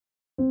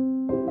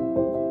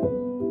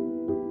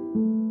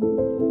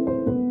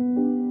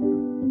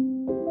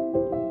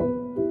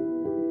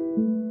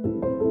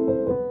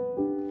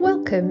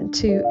Welcome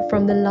to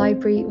From the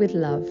Library with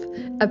Love,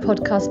 a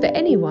podcast for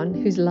anyone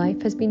whose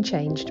life has been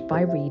changed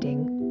by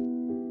reading.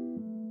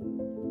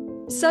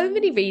 So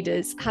many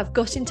readers have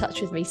got in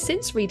touch with me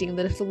since reading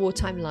The Little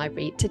Wartime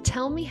Library to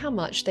tell me how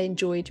much they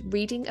enjoyed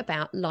reading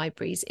about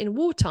libraries in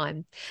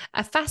wartime,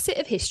 a facet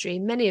of history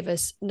many of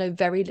us know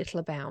very little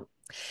about.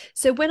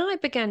 So when I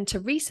began to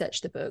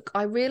research the book,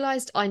 I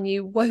realised I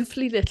knew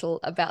woefully little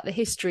about the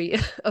history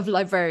of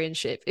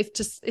librarianship,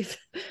 if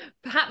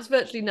perhaps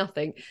virtually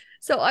nothing.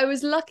 So I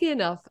was lucky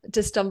enough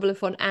to stumble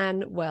upon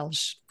Anne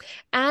Welsh.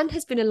 Anne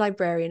has been a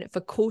librarian for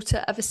a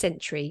quarter of a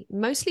century,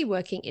 mostly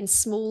working in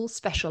small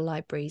special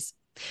libraries.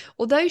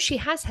 Although she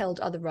has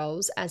held other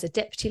roles as a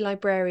deputy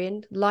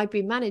librarian,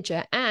 library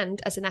manager, and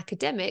as an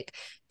academic,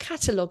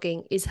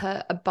 cataloguing is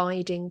her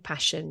abiding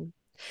passion.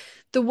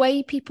 The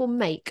way people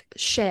make,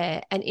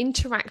 share, and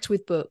interact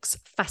with books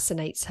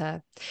fascinates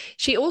her.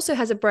 She also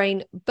has a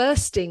brain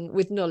bursting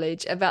with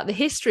knowledge about the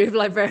history of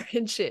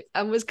librarianship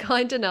and was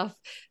kind enough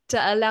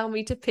to allow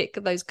me to pick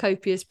those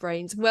copious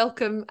brains.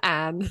 Welcome,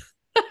 Anne.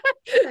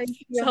 Thank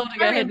you.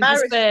 Holding her head in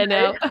despair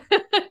now.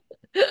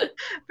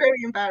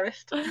 Very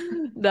embarrassed.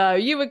 No,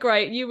 you were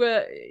great. You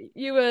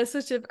were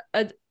sort of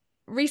a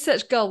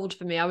research gold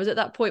for me. I was at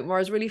that point where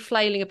I was really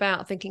flailing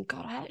about thinking,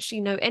 God, I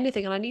actually know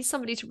anything and I need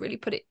somebody to really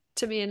put it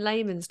to me in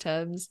layman's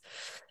terms.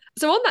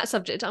 So on that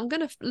subject, I'm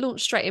going to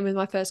launch straight in with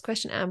my first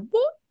question, Anne.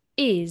 What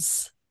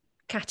is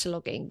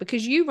cataloguing?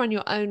 Because you run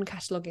your own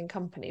cataloguing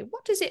company.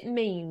 What does it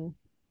mean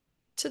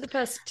to the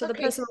person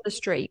on the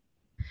street?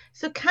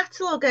 So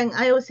cataloguing,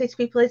 I always say to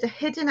people, is a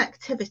hidden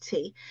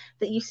activity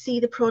that you see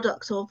the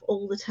product of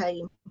all the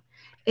time.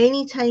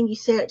 Anytime you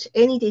search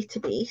any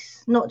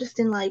database, not just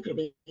in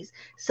libraries,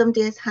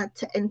 somebody has had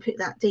to input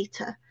that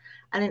data.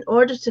 And in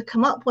order to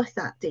come up with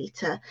that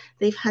data,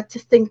 they've had to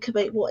think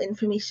about what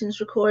information is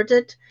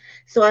recorded.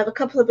 So I have a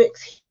couple of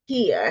books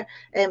here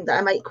that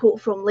I might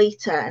quote from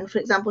later. And for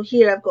example,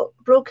 here I've got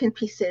Broken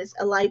Pieces,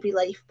 A Library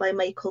Life by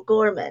Michael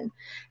Gorman.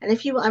 And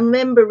I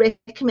remember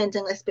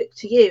recommending this book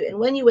to you. And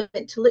when you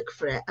went to look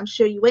for it, I'm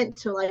sure you went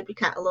to a library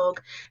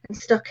catalogue and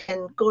stuck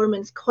in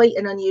Gorman's quite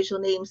an unusual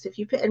name. So if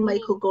you put in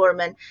Michael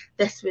Gorman,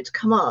 this would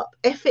come up.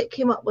 If it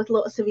came up with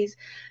lots of these,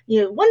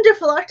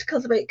 wonderful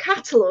articles about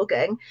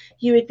cataloguing,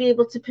 you would be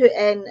able to put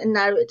in and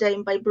narrow it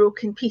down by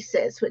Broken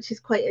Pieces, which is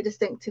quite a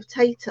distinctive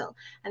title.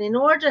 And in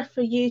order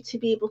for you to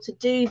be able to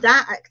do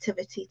that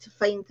activity to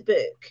find the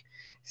book,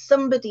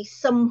 somebody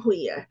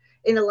somewhere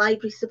in a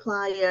library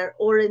supplier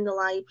or in the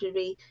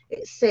library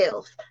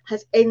itself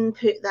has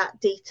input that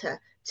data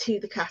to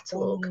the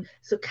catalogue.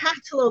 So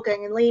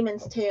cataloguing in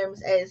layman's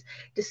terms is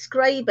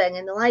describing,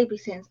 in the library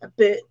sense, a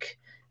book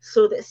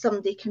so that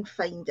somebody can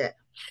find it.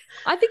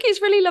 I think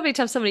it's really lovely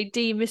to have somebody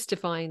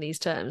demystifying these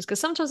terms, because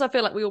sometimes I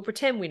feel like we all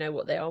pretend we know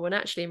what they are when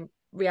actually in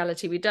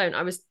reality we don't.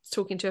 I was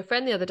talking to a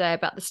friend the other day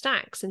about the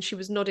stacks and she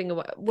was nodding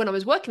away when I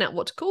was working out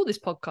what to call this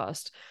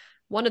podcast.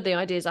 One of the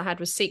ideas I had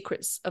was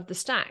Secrets of the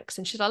Stacks,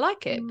 and she said, I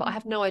like it, but I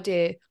have no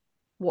idea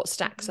what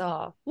stacks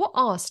are. What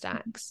are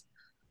stacks?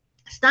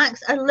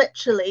 Stacks are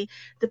literally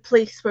the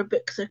place where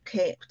books are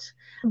kept.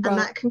 Right. And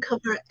that can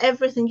cover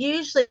everything.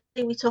 Usually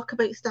we talk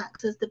about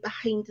stacks as the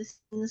behind the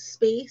scenes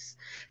space.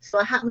 So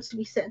I happen to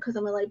be sitting, because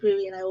I'm a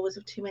librarian, I always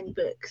have too many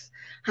books.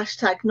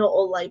 Hashtag not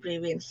all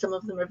librarians. Some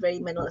of them are very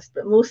minimalist,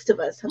 but most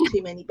of us have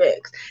too many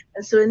books.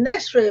 And so in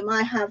this room,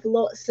 I have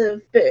lots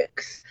of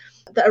books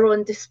that are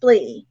on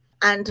display.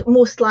 And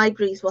most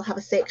libraries will have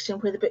a section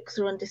where the books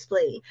are on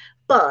display.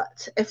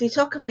 But if you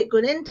talk about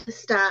going into the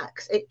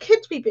stacks, it could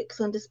be books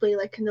on display,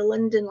 like in the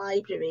London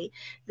Library.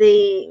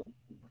 They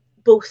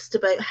boast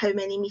about how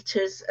many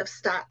meters of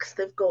stacks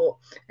they've got.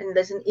 And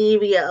there's an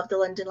area of the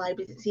London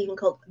Library that's even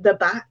called the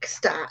back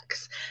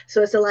stacks.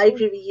 So as a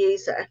library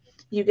user,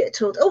 you get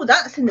told, oh,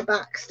 that's in the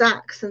back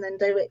stacks, and then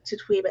directed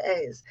where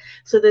it is.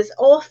 So there's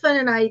often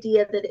an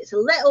idea that it's a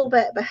little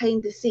bit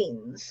behind the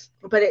scenes,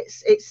 but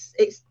it's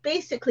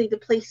basically the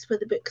place where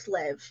the books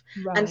live,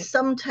 right. And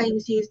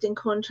sometimes used in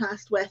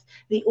contrast with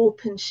the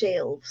open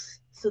shelves.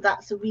 So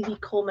that's a really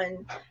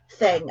common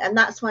thing. And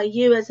that's why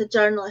you as a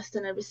journalist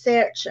and a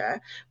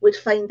researcher would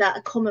find that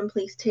a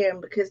commonplace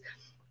term, because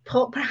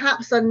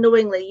perhaps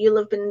unknowingly you'll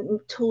have been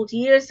told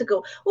years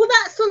ago, oh,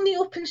 that's on the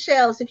open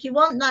shelves. If you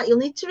want that, you'll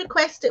need to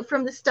request it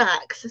from the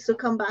stacks, so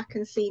come back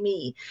and see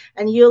me.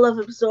 And you'll have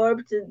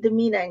absorbed the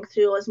meaning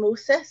through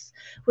osmosis,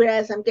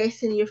 whereas I'm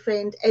guessing your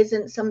friend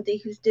isn't somebody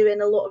who's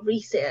doing a lot of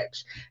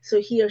research,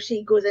 so he or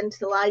she goes into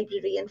the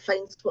library and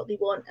finds what they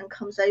want and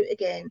comes out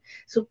again.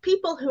 So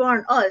people who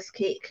aren't us,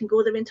 Kate, can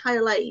go their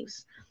entire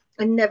lives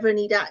and never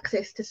need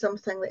access to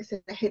something that's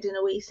in the hidden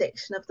away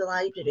section of the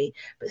library,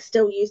 but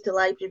still use the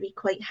library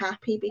quite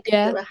happy because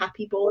they're a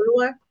happy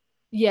borrower.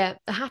 Yeah,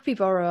 a happy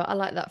borrower. I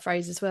like that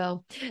phrase as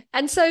well.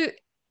 And so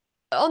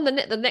on the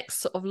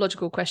next sort of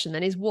logical question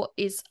then is, what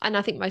is, and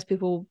I think most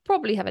people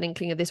probably have an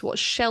inkling of this, what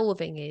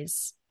shelving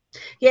is.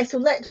 Yeah, so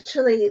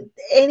literally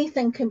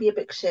anything can be a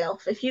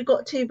bookshelf. If you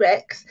got two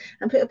bricks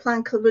and put a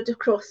plank of wood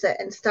across it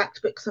and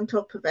stacked books on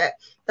top of it,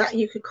 that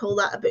you could call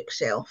that a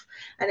bookshelf.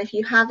 And if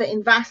you have it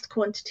in vast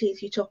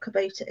quantities, you talk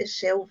about it as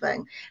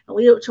shelving. And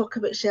we don't talk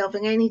about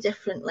shelving any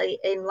differently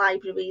in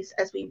libraries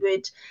as we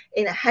would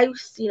in a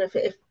house. You know,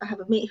 if I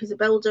have a mate who's a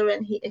builder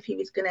and if he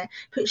was going to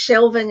put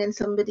shelving in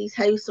somebody's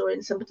house or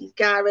in somebody's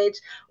garage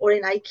or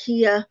in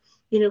IKEA,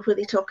 you know, where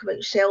they talk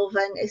about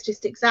shelving, it's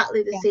just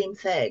exactly the same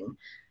thing.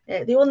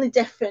 The only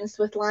difference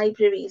with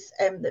libraries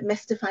that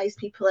mystifies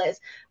people is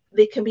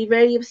they can be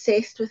very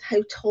obsessed with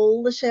how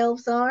tall the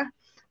shelves are,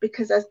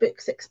 because as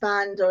books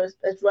expand or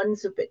as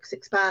runs of books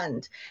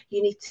expand,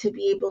 you need to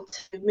be able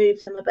to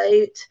move them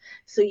about.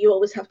 So you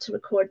always have to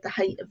record the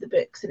height of the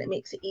books, and it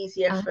makes it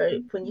easier for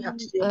when you have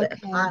to do a bit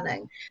of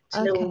planning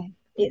to know.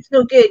 It's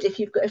no good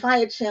if I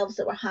had shelves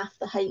that were half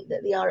the height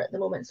that they are at the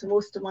moment. So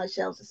most of my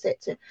shelves are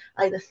set to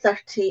either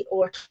 30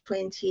 or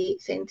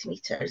 28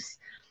 centimetres.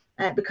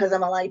 Because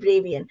I'm a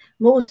librarian.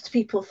 Most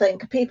people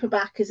think a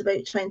paperback is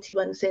about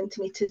 21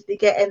 centimetres. They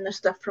get in their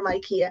stuff from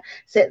IKEA,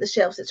 set the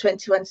shelves at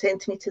 21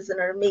 centimetres and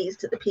are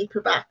amazed at the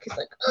paperback. It's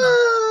like,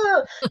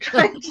 oh,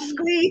 trying to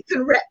squeeze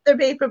and rip their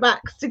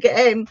paperbacks to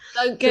get in.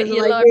 Don't get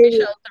your library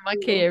shelves from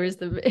IKEA is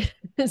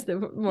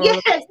the moral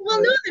of the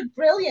well, no, they're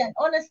brilliant.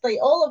 Honestly,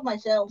 all of my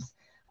shelves,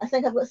 I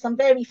think I've got some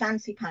very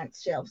fancy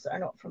pants shelves that are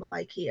not from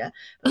IKEA,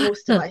 but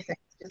most of my things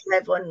just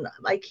live on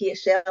IKEA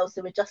shelves.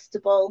 They're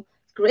adjustable.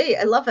 Great,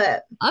 I love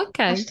it.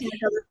 Okay.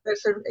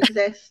 Doesn't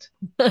exist.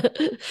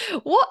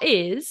 What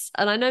is,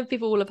 and I know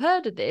people will have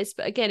heard of this,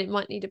 but again, it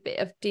might need a bit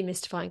of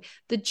demystifying,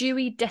 the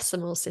Dewey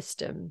Decimal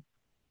System.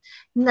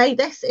 Now,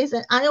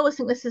 I always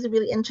think this is a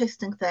really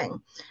interesting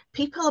thing.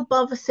 People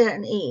above a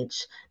certain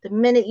age, the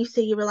minute you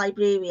say you're a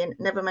librarian,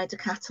 never mind a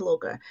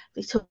cataloger,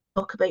 they talk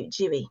about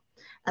Dewey.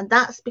 And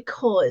that's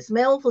because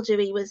Melville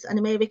Dewey was an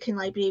American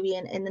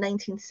librarian in the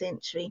 19th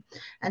century,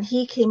 and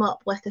he came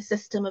up with a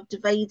system of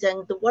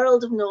dividing the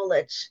world of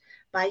knowledge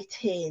by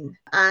 10.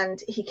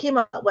 And he came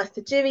up with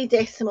the Dewey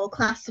Decimal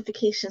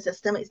Classification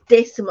System. It's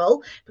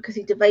decimal because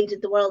he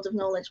divided the world of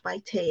knowledge by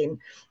 10.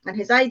 And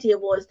his idea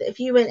was that if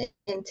you went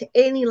into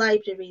any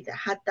library that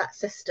had that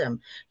system,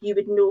 you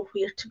would know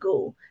where to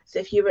go. So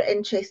if you were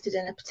interested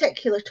in a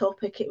particular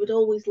topic, it would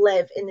always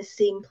live in the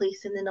same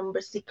place in the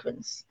number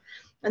sequence.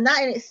 And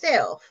that in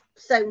itself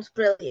sounds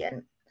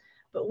brilliant,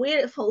 but where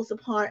it falls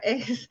apart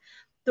is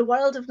the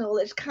world of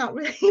knowledge can't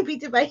really be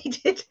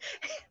divided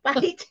by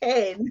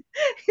 10.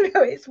 You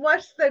know, it's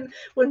worse than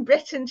when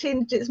Britain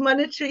changed its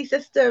monetary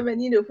system,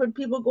 and, you know, when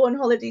people go on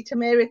holiday to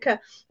America,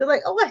 they're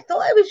like, oh, I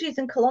thought I was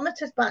using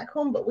kilometers back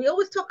home, but we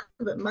always talk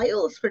about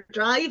miles for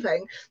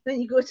driving.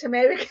 Then you go to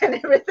America and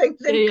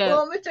everything's in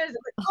kilometers.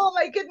 Like, oh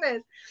my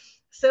goodness.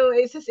 So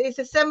it's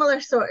a similar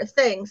sort of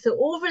thing. So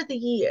over the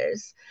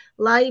years,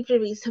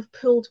 libraries have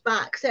pulled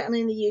back,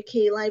 certainly in the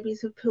UK,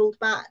 libraries have pulled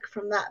back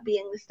from that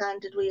being the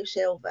standard way of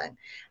shelving.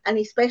 And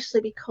especially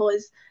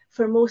because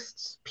for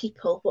most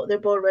people, what they're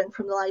borrowing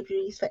from the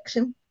library is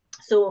fiction.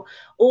 So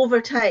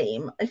over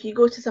time, if you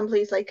go to some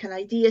place like an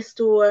idea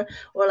store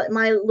or like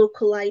my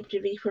local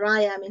library where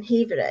I am in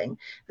Havering,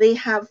 they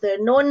have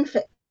their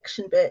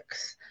non-fiction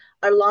books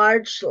are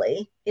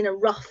largely in a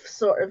rough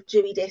sort of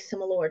Dewey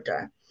Decimal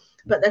order.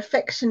 But their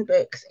fiction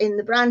books in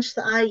the branch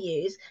that I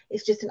use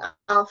is just an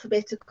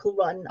alphabetical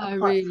run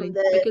apart from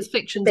because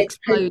fiction's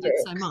exploded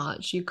so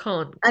much, you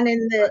can't. And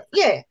in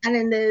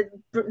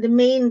the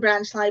main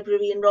branch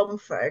library in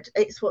Romford,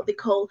 it's what they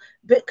call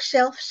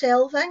bookshelf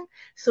shelving.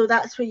 So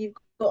that's where you've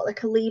got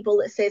like a label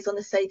that says on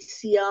the side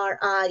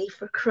CRI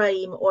for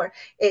crime or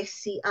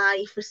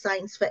SCI for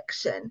science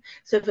fiction.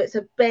 So if it's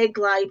a big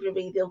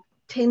library, they'll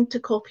tend to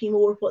copy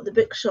more what the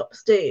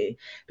bookshops do,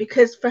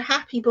 because for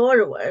happy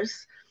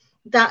borrowers,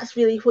 that's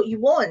really what you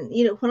want.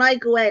 You know, when I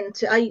go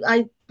into,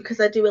 I because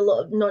I do a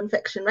lot of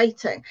non-fiction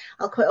writing,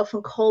 I'll quite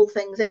often call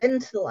things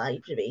into the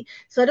library.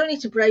 So I don't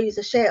need to browse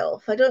a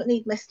shelf. I don't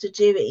need Mr.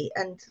 Dewey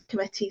and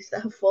committees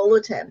that have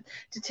followed him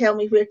to tell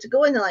me where to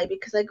go in the library,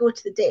 because I go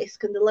to the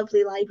desk and the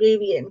lovely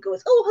librarian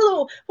goes, oh,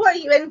 hello, what are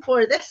you in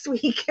for this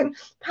week? And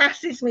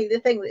passes me the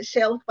thing that's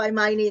shelved by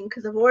my name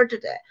because I've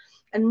ordered it.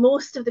 And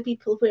most of the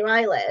people where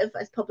I live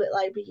as public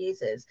library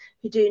users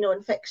who do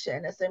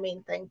non-fiction as their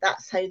main thing,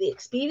 that's how they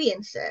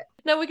experience it.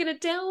 Now we're going to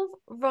delve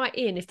right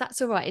in, if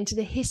that's all right, into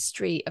the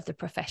history of the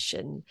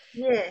profession,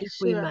 if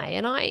we may.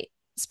 And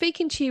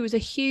speaking to you was a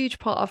huge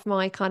part of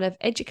my kind of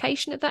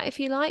education of that, if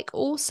you like.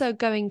 Also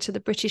going to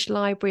the British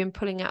Library and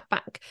pulling out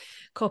back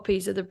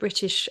copies of the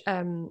British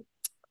I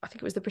think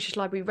it was the British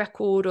Library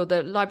Record, or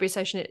the Library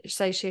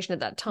Association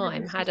at that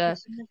time had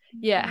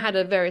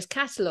a various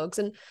catalogues.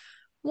 And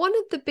one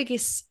of the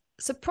biggest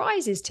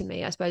surprises to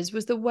me, I suppose,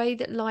 was the way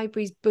that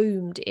libraries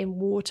boomed in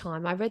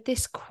wartime. I read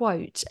this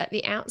quote at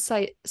the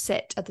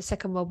outset of the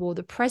Second World War.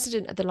 The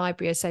president of the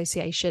Library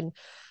Association,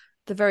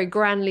 the very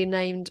grandly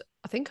named,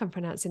 I think I'm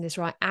pronouncing this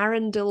right,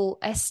 Arundel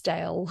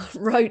Estale,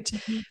 wrote,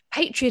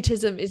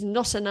 patriotism is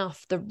not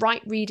enough. The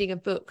right reading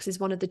of books is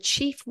one of the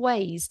chief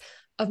ways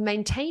of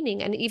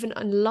maintaining and even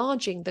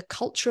enlarging the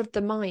culture of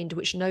the mind,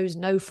 which knows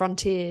no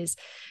frontiers.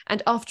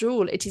 And after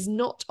all, it is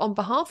not on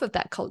behalf of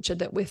that culture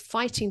that we're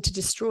fighting to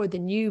destroy the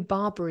new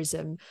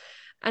barbarism.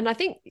 And I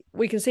think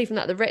we can see from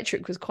that the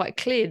rhetoric was quite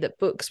clear that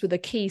books were the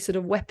key sort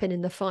of weapon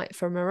in the fight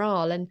for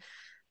morale. And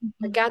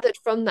I gathered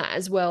from that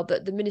as well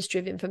that the Ministry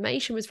of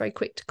Information was very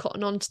quick to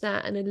cotton on to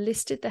that and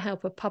enlisted the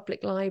help of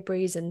public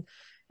libraries, and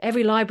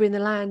every library in the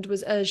land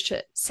was urged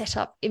to set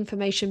up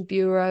information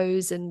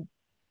bureaus and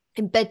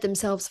embed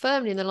themselves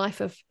firmly in the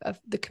life of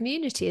the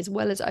community, as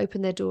well as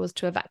open their doors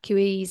to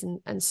evacuees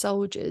and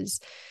soldiers.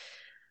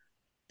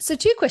 So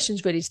 2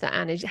 questions really to that,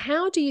 Anne, is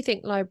how do you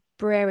think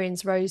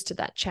librarians rose to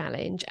that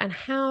challenge, and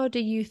how do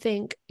you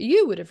think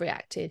you would have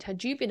reacted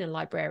had you been a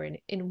librarian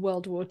in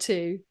World War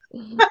II?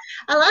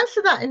 I'll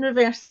answer that in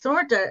reverse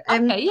order.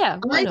 Okay, yeah,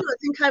 why I not? don't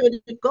think I would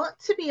have got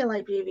to be a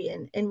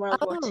librarian in World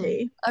War Oh,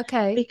 II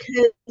okay.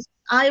 because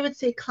I would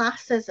say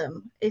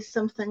classism is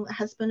something that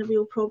has been a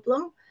real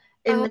problem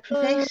in the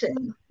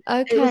profession.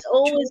 It Okay. was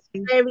always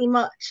very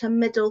much a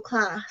middle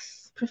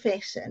class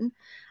profession,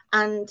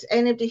 and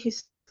anybody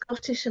who's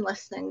Scottish and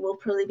listening will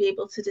probably be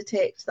able to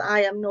detect that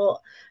I am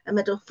not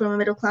from a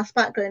middle class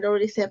background. I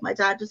already said my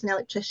dad was an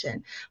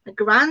electrician. My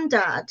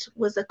granddad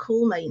was a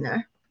coal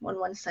miner on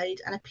one side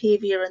and a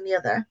pavior on the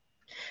other.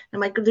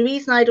 And the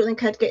reason I don't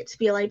think I'd get to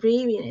be a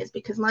librarian is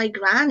because my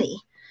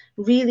granny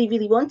really,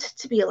 really wanted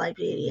to be a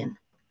librarian,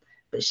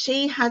 but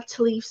she had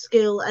to leave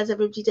school, as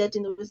everybody did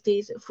in those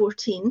days, at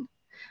 14.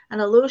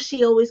 And although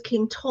she always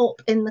came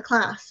top in the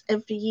class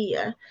every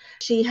year,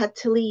 she had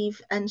to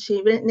leave, and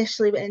she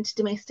initially went into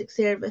domestic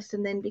service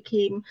and then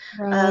became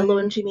a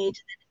laundry maid and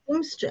a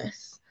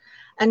seamstress.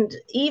 And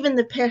even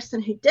the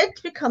person who did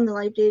become the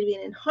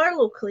librarian in her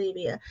local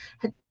area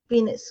had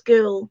been at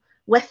school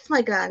with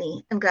my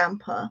granny and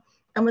grandpa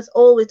and was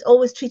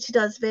always treated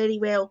us very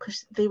well,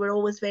 because they were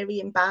always very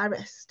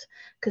embarrassed,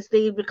 because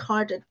they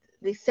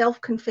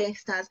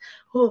self-confessed as,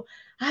 oh,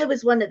 I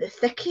was one of the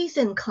thickies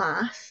in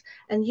class,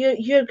 and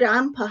your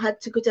grandpa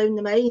had to go down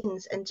the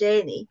mines, and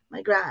Jenny,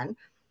 my gran,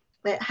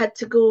 had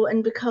to go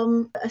and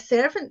become a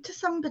servant to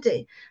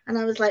somebody. And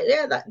I was like,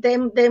 yeah,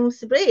 them's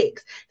the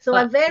breaks. So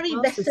I very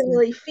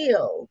viscerally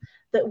feel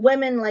that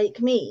women like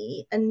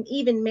me, and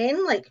even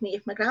men like me,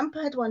 if my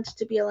grandpa had wanted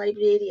to be a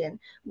librarian,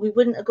 we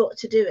wouldn't have got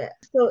to do it.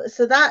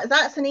 So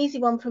that's an easy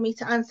one for me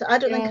to answer. I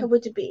don't think I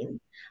would have been.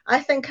 I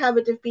think I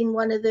would have been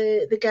one of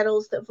the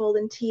girls that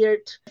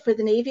volunteered for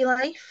the Navy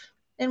life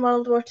in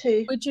World War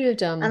II. Would you have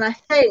done? And I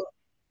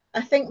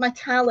think my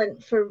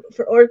talent for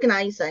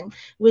organising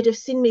would have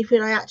seen me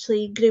where I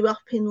actually grew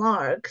up in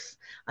Largs.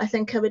 I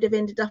think I would have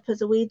ended up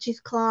as a wages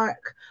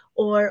clerk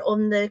or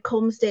on the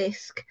comms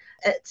desk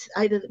at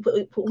either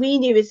what we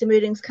knew as the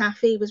Moorings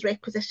Cafe was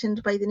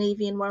requisitioned by the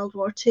Navy in World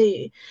War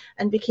II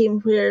and became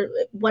where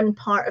one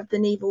part of the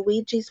naval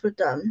wages were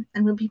done.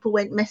 And when people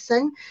went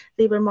missing,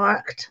 they were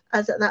marked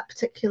as at that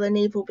particular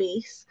naval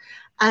base.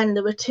 And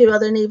there were 2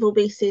 other naval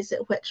bases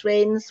at which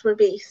Wrens were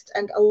based,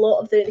 and a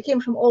lot of they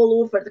came from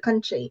all over the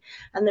country,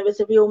 and there was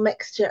a real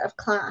mixture of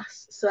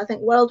class. So I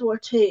think World War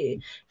II,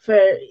 for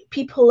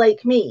people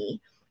like me,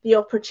 the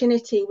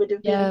opportunity would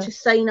have been to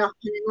sign up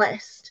and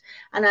enlist.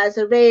 And as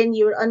a Wren,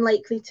 you were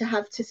unlikely to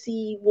have to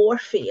see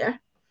warfare.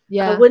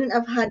 I wouldn't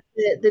have had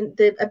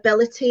the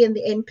ability and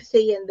the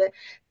empathy and the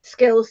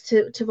skills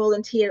to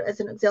volunteer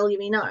as an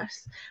auxiliary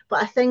nurse.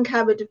 But I think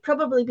I would have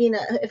probably been,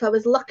 if I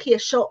was lucky, a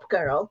shop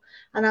girl,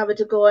 and I would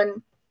have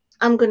gone,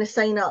 I'm going to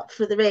sign up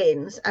for the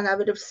Wrens, and I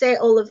would have set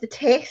all of the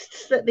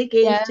tests that they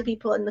gave to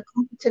people, and the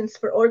competence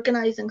for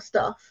organising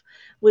stuff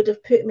would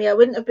have put me. I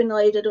wouldn't have been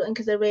allowed, I don't think,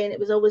 as a Wren. It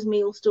was always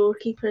male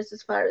storekeepers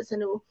as far as I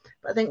know.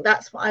 But I think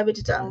that's what I would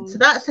have done. So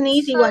that's an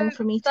easy one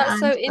for me to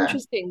answer. That's so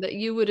interesting that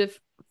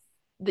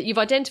you've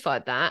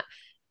identified that,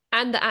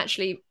 and that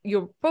actually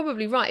you're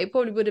probably right. It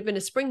probably would have been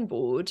a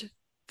springboard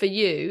for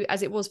you,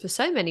 as it was for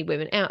so many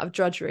women, out of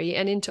drudgery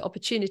and into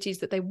opportunities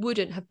that they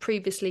wouldn't have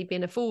previously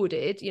been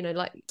afforded.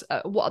 Like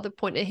what other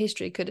point in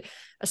history could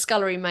a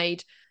scullery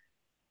maid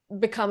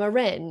become a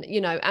Wren,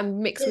 and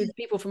mix with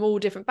people from all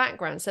different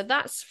backgrounds? So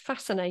that's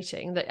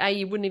fascinating that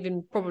you wouldn't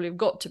even probably have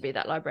got to be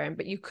that librarian,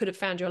 but you could have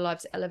found your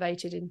lives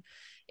elevated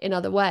in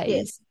other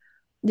ways.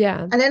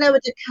 Yeah. And then I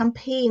would have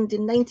campaigned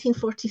in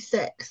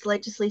 1946.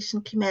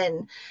 Legislation came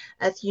in,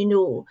 as you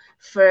know,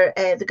 for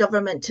the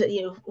government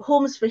to,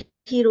 homes for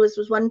heroes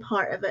was one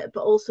part of it,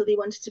 but also they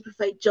wanted to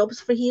provide jobs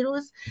for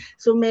heroes.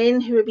 So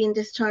men who were being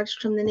discharged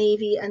from the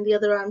Navy and the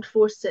other armed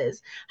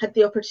forces had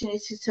the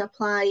opportunity to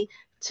apply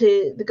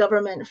to the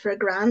government for a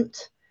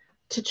grant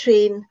to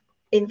train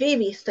in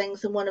various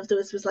things, and one of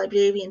those was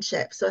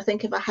librarianship. So I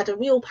think if I had a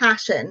real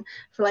passion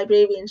for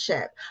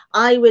librarianship,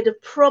 I would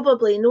have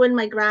probably, knowing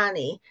my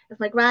granny, if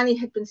my granny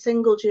had been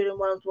single during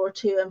World War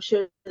II, I'm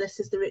sure this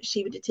is the route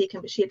she would have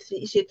taken, but she had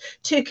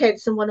 2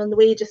 kids and one on the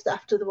way just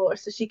after the war,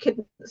 so she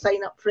couldn't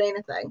sign up for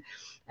anything.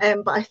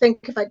 But I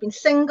think if I'd been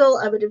single,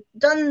 I would have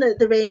done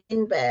the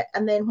rain bit.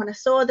 And then when I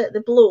saw that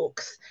the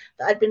blokes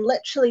that I'd been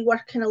literally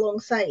working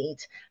alongside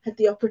had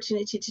the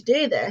opportunity to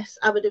do this,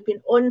 I would have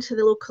been on to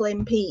the local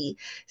MP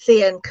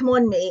saying, come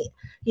on, mate,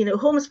 you know,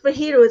 Homes for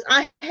Heroes,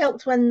 I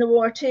helped win the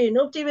war too.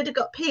 Nobody would have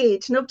got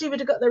paid. Nobody would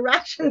have got their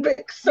ration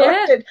books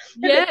sorted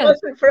if it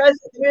wasn't for us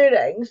at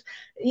Moorings.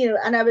 You know,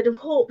 and I would have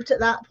hoped at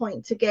that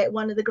point to get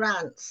one of the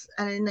grants,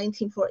 and in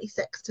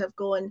 1946 to have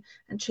gone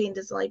and trained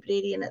as a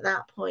librarian at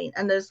that point.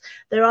 And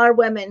there are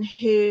women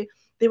who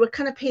they were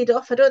kind of paid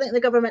off. I don't think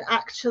the government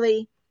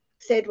actually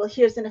said, well,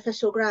 here's an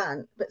official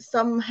grant, but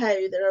somehow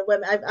there are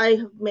women. I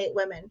have met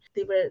women.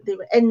 They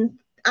were in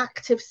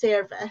active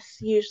service,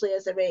 usually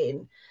as a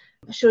RAIN,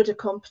 showed a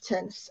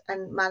competence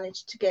and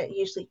managed to get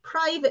usually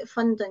private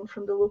funding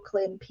from the local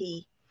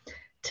MP.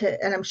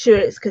 And I'm sure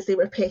it's because they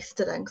were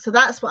pestering. So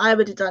that's what I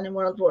would have done in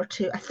World War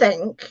II, I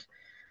think.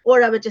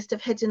 Or I would just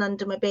have hidden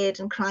under my bed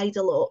and cried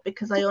a lot,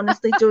 because I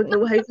honestly don't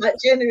know how that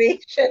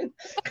generation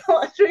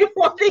got through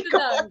what they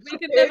got. We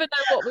could never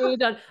know what we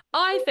would have done.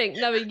 I think,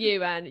 knowing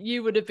you, Anne,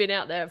 you would have been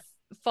out there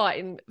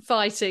fighting,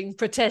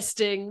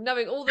 protesting,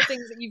 knowing all the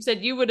things that you've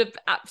said. You would have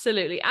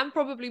absolutely, and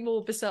probably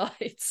more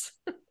besides.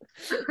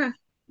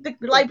 The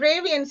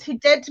librarians who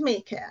did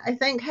make it, I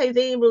think how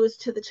they rose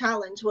to the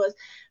challenge was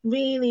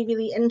really,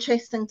 really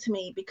interesting to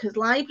me, because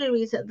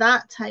libraries at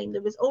that time,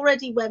 there was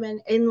already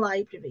women in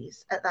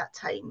libraries at that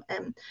time.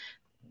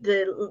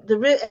 The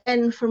route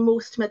in for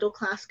most middle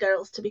class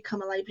girls to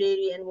become a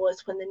librarian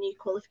was when the new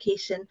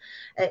qualification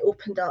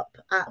opened up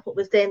at what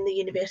was then the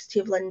University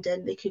of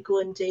London. They could go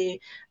and do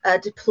a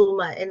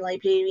diploma in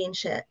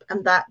librarianship,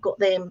 and that got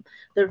them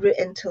the route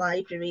into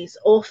libraries,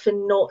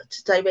 often not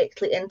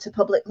directly into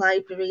public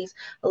libraries.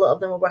 A lot of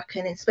them were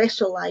working in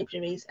special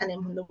libraries, and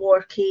then when the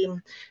war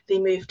came, they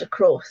moved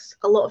across.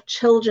 A lot of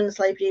children's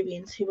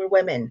librarians who were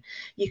women,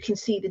 you can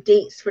see the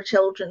dates for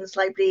children's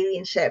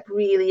librarianship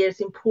really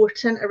is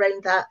important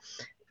around that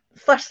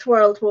First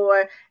World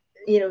War,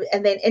 you know,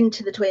 and then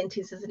into the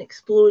 20s. There's an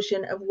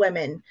explosion of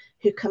women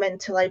who come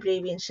into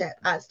librarianship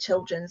as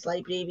children's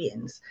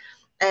librarians.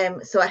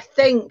 So I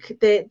think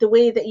the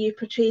way that you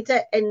portrayed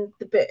it in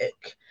the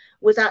book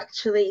was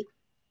actually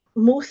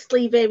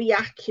mostly very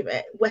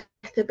accurate, with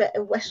a bit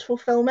of wish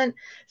fulfillment.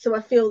 So I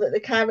feel that the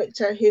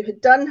character who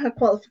had done her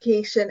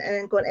qualification and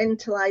then gone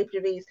into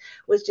libraries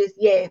was just,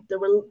 there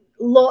were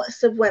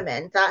lots of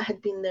women that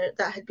had been their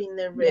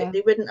route. Yeah.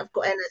 They wouldn't have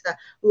got in as a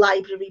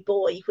library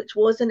boy, which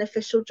was an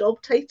official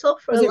job title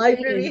for a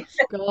library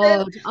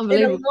God,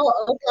 in a lot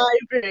of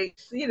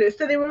libraries, you know.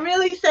 So they were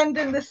really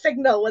sending the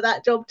signal with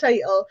that job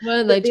title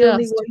that they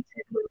only wanted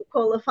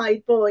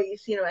qualified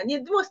boys, you know.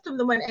 And most of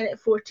them went in at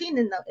 14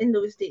 in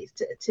those days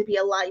to be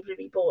a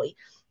library boy,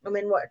 and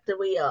then worked their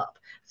way up.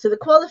 So the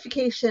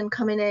qualification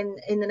coming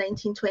in the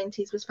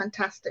 1920s was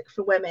fantastic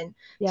for women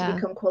to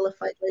become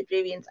qualified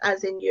librarians,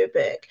 as in your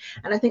book.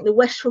 And I think the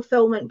wish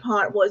fulfillment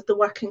part was the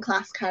working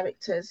class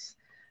characters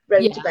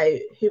roundabout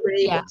who were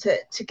able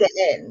to get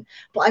in.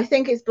 But I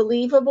think it's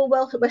believable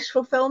wish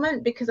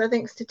fulfillment, because I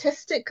think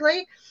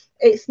statistically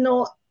it's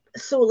not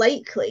so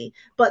likely,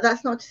 but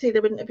that's not to say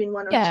there wouldn't have been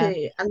one or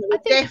two. And there were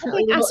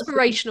definitely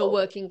aspirational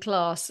working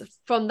class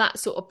from that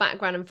sort of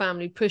background and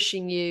family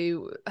pushing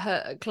you.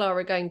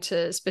 Clara going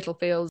to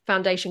Spitalfields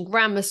Foundation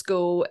Grammar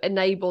School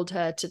enabled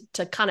her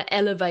to kind of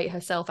elevate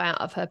herself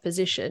out of her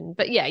position.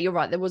 But yeah, you're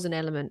right, there was an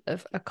element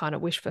of a kind of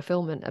wish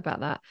fulfillment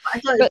about that. I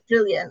thought it was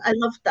brilliant. I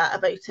loved that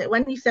about it.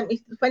 When you sent me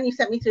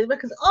through the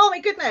book, I was, oh my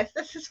goodness,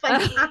 this is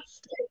fantastic.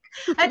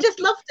 I just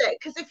loved it,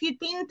 because if you'd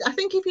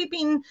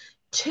been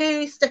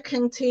too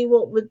sticking to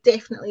what would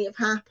definitely have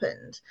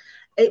happened,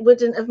 it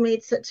wouldn't have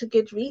made such a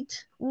good read.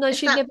 No,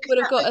 she never would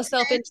have got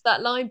herself into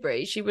that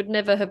library. She would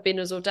never have been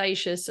as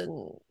audacious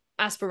and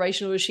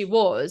aspirational as she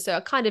was. So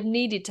I kind of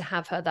needed to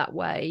have her that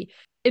way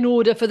in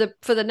order for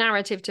the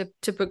narrative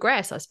to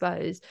progress, I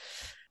suppose.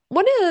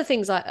 One of the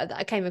things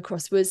I came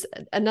across was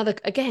another,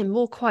 again,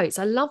 more quotes.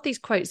 I love these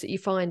quotes that you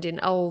find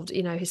in old,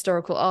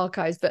 historical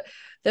archives. But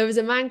there was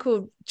a man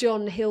called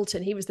John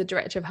Hilton. He was the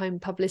director of home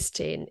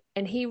publicity,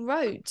 and he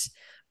wrote,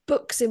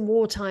 "Books in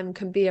wartime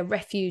can be a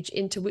refuge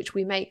into which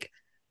we make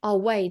our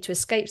way to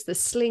escape the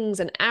slings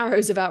and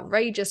arrows of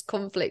outrageous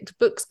conflict.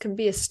 Books can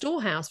be a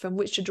storehouse from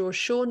which to draw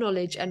sure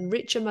knowledge and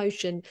rich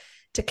emotion,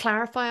 to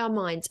clarify our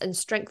minds and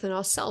strengthen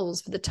our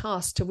souls for the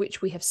task to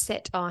which we have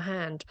set our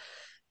hand."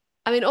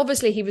 I mean,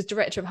 obviously he was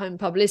director of home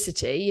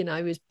publicity, he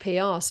was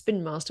PR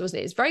spin master, wasn't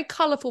he? It's very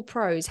colourful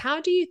prose.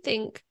 How do you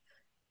think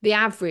the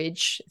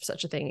average, if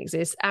such a thing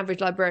exists, average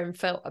librarian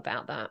felt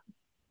about that?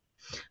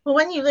 Well,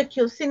 when you look,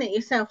 you'll see it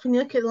yourself. When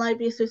you look at the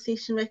Library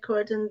Association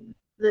record and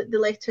the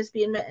letters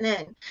being written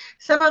in,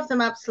 some of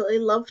them absolutely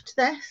loved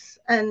this,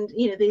 and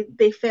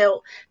they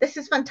felt, this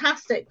is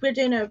fantastic, we're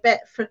doing our bit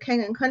for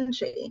king and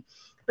country.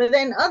 But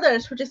then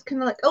others were just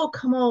kind of like, oh,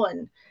 come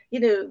on,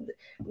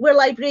 we're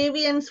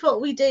librarians.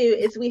 What we do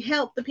is we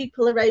help the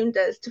people around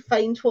us to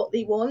find what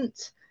they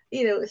want.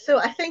 So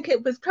I think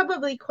it was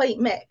probably quite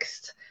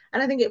mixed,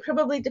 and I think it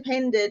probably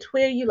depended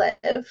where you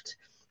lived,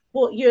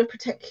 what your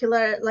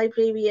particular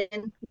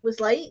librarian was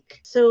like.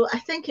 So I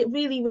think it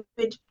really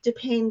would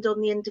depend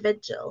on the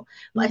individual.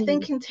 But I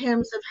think in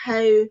terms of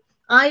how,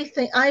 I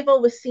think I've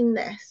always seen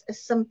this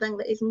as something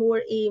that is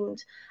more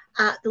aimed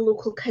at the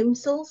local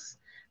councils,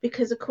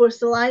 because of course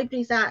the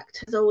Libraries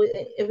Act has always,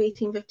 of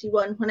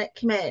 1851, when it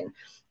came in,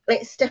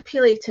 it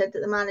stipulated that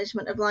the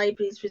management of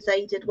libraries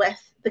resided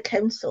with the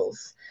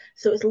councils.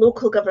 So it's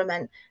local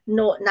government,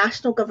 not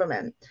national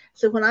government.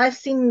 So when I've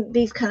seen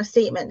these kind of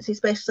statements,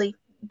 especially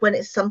when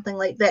it's something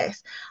like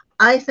this,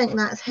 I think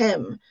that's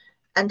him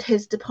and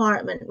his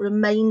department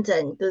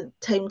reminding the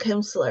town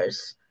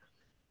councillors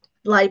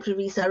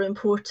libraries are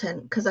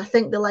important, because I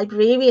think the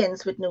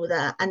librarians would know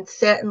that, and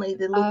certainly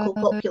the local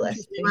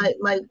populace.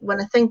 When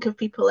I think of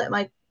people at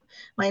my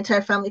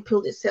entire family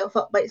pulled itself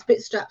up by its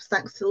bootstraps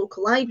thanks to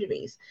local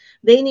libraries.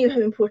 They knew how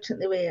important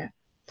they were.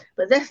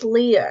 But this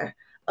layer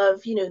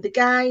of, you know, the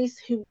guys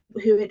who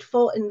had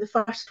fought in the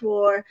First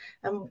War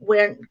and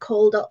weren't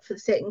called up for the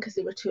second because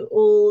they were too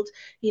old,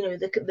 you know,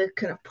 the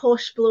kind of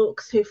posh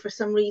blokes who for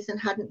some reason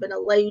hadn't been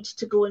allowed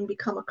to go and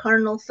become a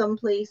colonel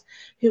someplace,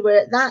 who were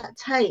at that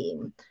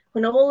time,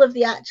 when all of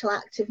the actual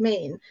active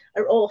men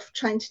are off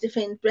trying to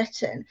defend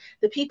Britain,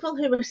 the people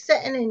who were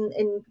sitting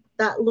in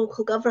that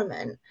local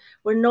government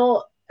were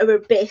not our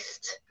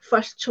best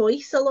first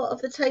choice a lot of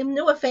the time.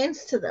 No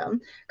offence to them,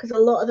 because a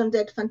lot of them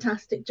did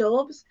fantastic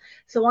jobs.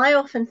 So I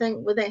often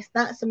think with this,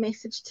 that's a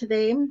message to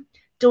them.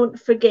 Don't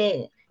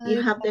forget, you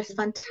have this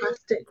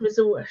fantastic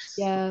resource.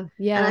 Yeah.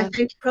 And I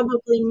think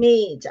probably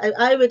made,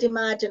 I would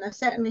imagine, I've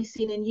certainly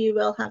seen, and you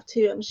will have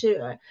too, I'm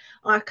sure,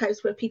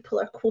 archives where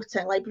people are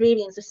quoting,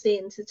 librarians are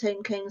saying to the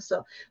town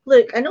council,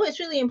 look, I know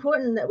it's really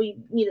important that we,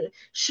 you know,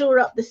 shore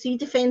up the sea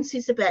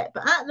defences a bit,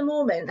 but at the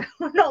moment,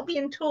 we're not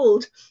being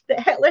told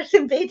that Hitler's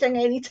invading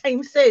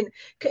anytime soon.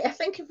 I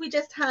think if we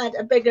just had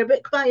a bigger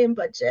book buying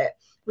budget,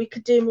 we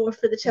could do more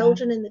for the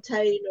children in the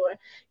town, or,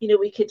 you know,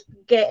 we could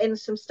get in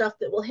some stuff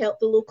that will help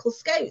the local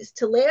scouts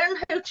to learn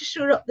how to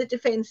shore up the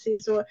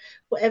defences, or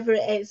whatever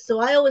it is. So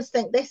I always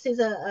think this is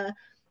a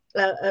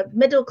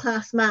middle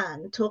class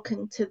man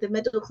talking to the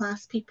middle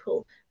class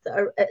people that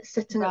are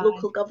sitting at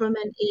local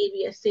government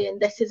areas, saying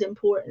this is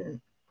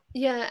important.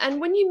 Yeah, and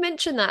when you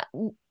mention that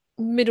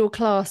middle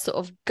class sort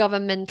of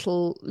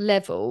governmental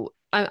level,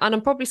 and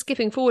I'm probably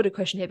skipping forward a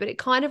question here, but it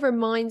kind of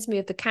reminds me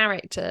of the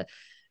character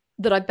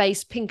that I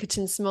based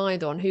Pinkerton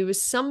Smythe on, who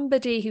was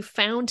somebody who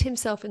found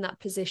himself in that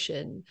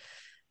position,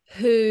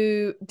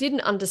 who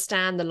didn't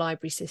understand the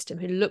library system,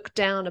 who looked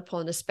down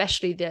upon,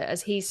 especially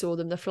as he saw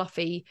them, the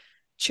fluffy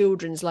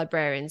children's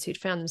librarians who'd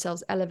found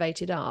themselves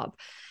elevated up.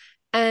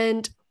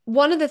 And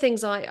one of the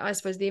things I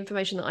suppose the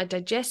information that I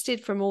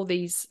digested from all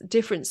these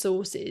different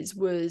sources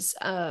was,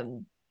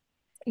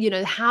 you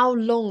know, how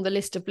long the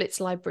list of Blitz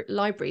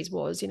libraries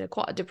was, you know,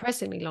 quite a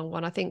depressingly long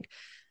one. I think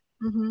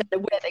I don't know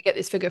where they get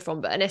this figure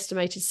from, but an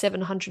estimated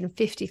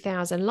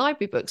 750,000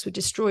 library books were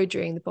destroyed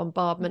during the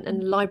bombardment,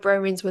 and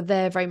librarians were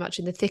there very much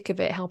in the thick of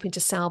it, helping to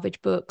salvage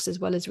books as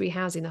well as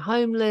rehousing the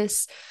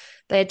homeless.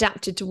 They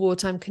adapted to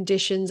wartime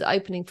conditions,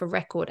 opening for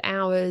record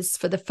hours.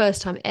 For the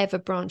first time ever,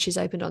 branches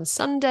opened on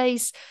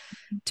Sundays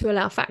to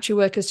allow factory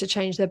workers to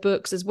change their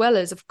books, as well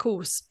as, of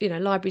course, you know,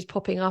 libraries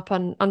popping up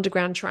on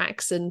underground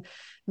tracks and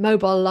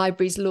mobile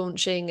libraries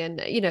launching,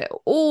 and, you know,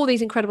 all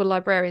these incredible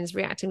librarians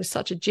reacting with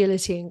such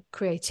agility and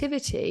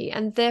creativity.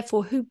 And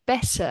therefore, who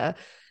better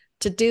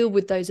to deal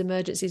with those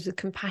emergencies with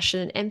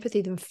compassion and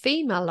empathy than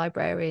female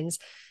librarians?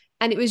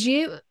 And it was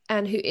you,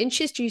 Anne, who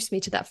introduced me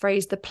to that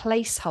phrase, the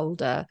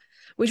placeholder,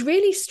 which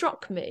really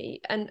struck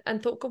me, and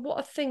thought, God, what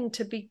a thing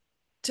to be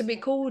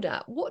called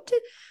at.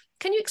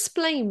 Can you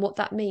explain what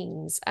that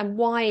means and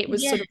why it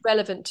was sort of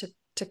relevant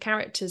to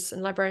characters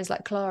and librarians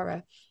like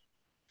Clara?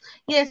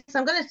 Yes,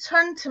 I'm going to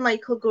turn to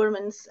Michael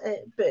Gorman's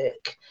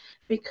book,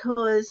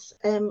 because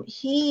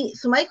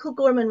Michael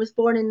Gorman was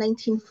born in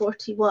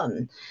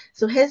 1941,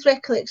 so his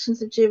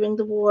recollections of during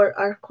the war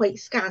are quite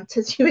scant,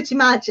 as you would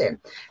imagine.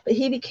 But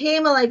he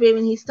became a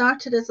librarian. He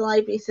started as a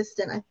library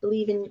assistant, I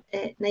believe, in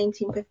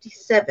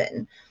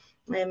 1957.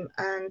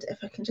 And if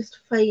I can just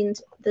find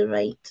the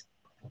right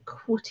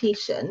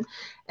quotation,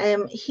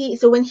 when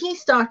he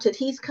started,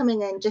 he's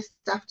coming in just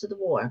after the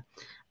war,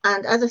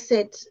 and as I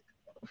said,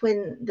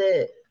 when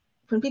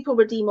people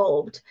were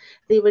demobbed,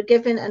 they were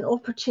given an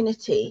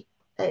opportunity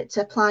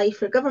to apply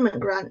for a government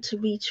grant to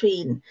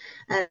retrain.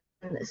 And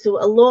so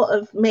a lot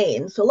of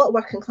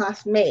working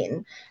class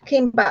men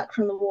came back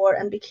from the war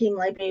and became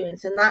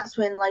librarians. And that's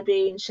when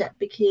librarianship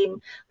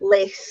became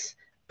less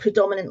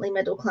predominantly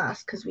middle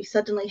class, because we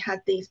suddenly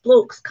had these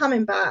blokes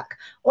coming back,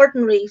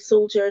 ordinary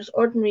soldiers,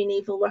 ordinary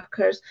naval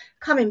workers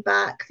coming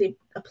back. They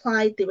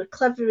applied, they were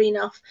clever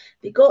enough,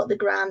 they got the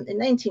grant in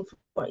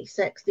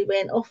 1946. They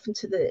went off in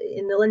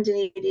the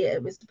London area.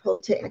 It was the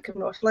Polytechnic of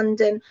North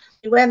London.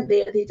 They went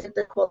there, they did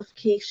their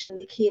qualification,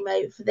 they came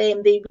out. For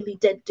them, they really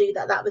did do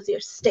that. That was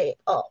their step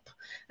up.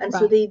 And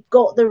so they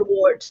got the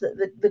reward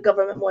that the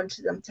government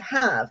wanted them to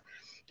have.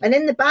 And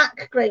in the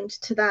background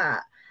to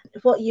that,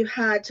 what you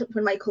had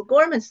when Michael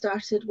Gorman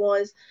started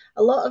was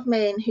a lot of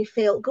men who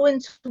felt going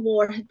to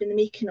war had been the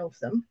making of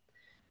them.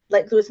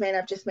 like those men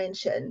I've just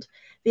mentioned.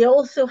 They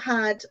also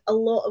had a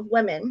lot of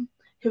women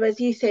who, as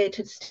you said,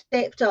 had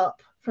stepped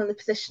up from the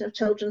position of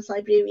children's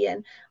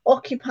librarian,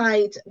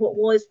 occupied what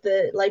was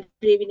the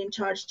librarian in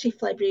charge,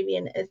 chief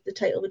librarian, as the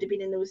title would have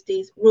been in those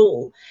days,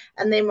 role,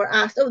 and then were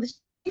asked, oh, the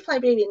chief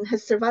librarian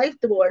has survived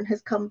the war and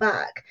has come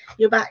back.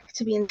 You're back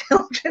to being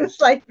children's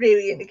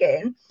librarian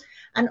again.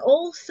 And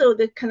also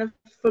the kind of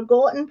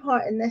forgotten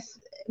part in this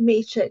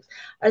matrix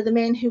are the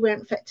men who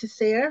weren't fit to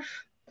serve.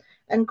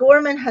 And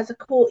Gorman has a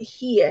quote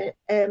here,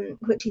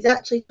 which he's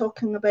actually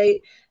talking about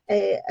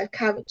a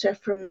character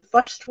from the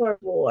First World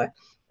War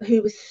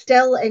who was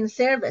still in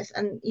service.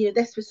 And, you know,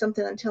 this was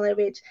something until I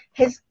read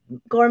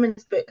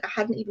Gorman's book, I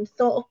hadn't even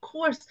thought. Of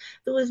course,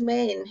 those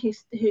men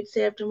who'd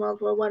served in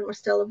World War I were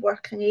still of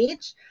working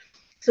age.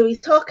 So he's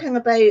talking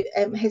about his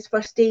own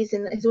first days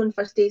in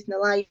the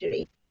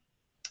library.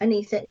 And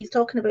he's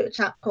talking about a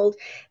chap called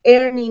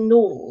Ernie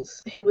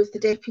Knowles, who was the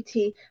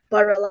deputy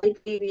borough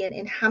librarian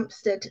in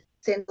Hampstead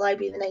Central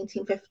Library in the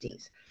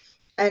 1950s.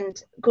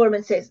 And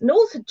Gorman says,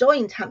 Knowles had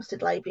joined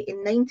Hampstead Library in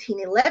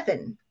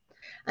 1911,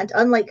 and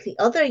unlike the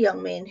other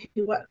young men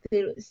who worked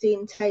there at the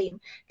same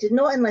time, did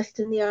not enlist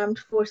in the armed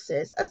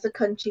forces as the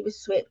country was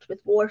swept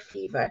with war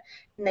fever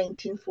in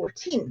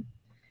 1914.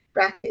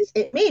 Brackets,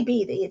 it may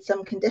be that he had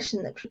some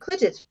condition that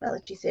precluded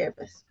military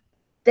service.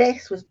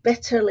 This was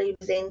bitterly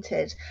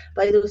resented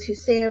by those who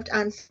served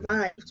and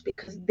survived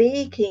because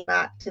they came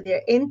back to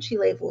their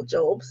entry-level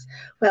jobs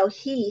while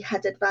he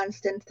had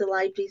advanced into the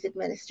library's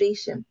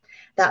administration.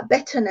 That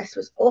bitterness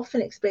was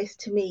often expressed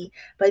to me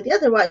by the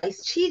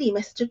otherwise cheery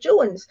Mr.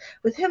 Jones,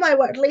 with whom I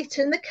worked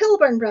later in the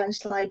Kilburn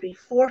Branch Library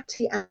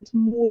 40 and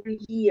more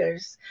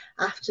years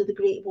after the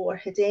Great War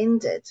had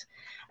ended.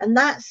 And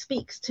that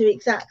speaks to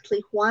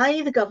exactly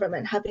why the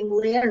government, having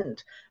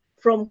learned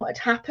from what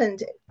had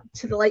happened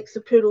to the likes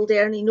of poor old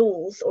Ernie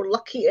Knowles, or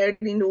lucky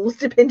Ernie Knowles,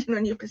 depending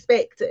on your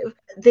perspective,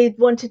 they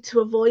wanted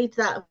to avoid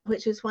that,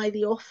 which is why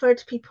they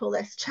offered people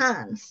this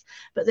chance.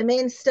 But the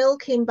men still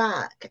came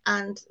back,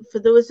 and for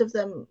those of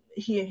them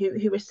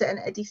who were sitting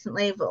at a decent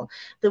level,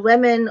 the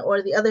women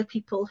or the other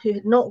people who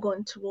had not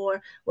gone to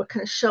war were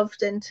kind of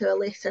shoved into a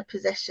lesser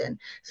position.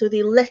 So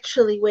they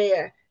literally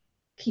were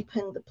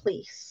keeping the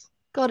place.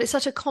 God, it's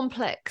such a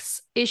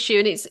complex issue,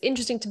 and it's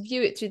interesting to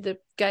view it through the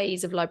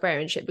gaze of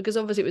librarianship, because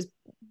obviously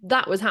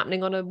that was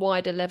happening on a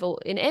wider level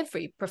in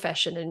every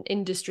profession and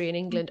industry in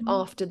England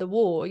after the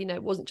war. You know,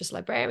 it wasn't just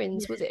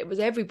librarians, was it? It was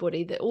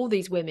everybody, that all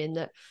these women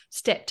that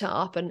stepped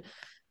up and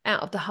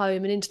out of the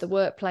home and into the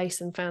workplace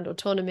and found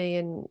autonomy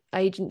and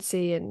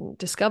agency and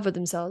discovered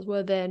themselves,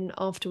 were then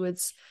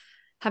afterwards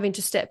having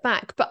to step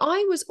back. But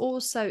I was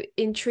also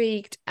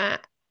intrigued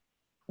at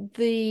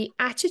the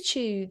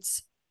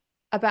attitudes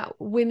about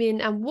women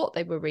and what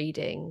they were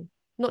reading,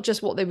 not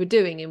just what they were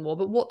doing in war,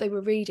 but what they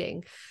were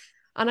reading.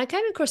 And I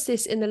came across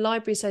this in the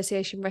Library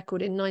Association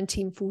record in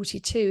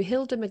 1942.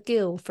 Hilda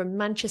McGill from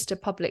Manchester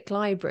Public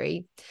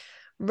Library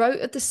wrote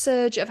of the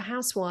surge of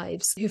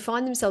housewives who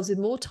find themselves with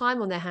more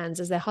time on their hands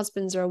as their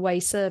husbands are away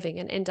serving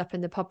and end up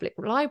in the public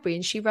library.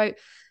 And she wrote,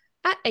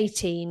 at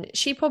 18,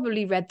 she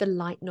probably read the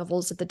light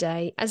novels of the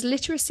day. As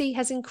literacy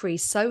has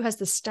increased, so has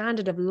the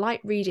standard of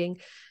light reading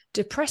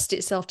depressed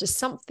itself to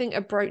something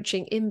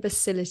approaching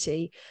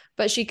imbecility,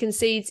 but she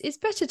concedes it's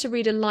better to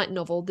read a light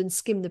novel than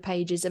skim the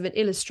pages of an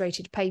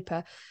illustrated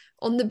paper,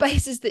 on the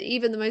basis that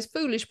even the most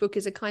foolish book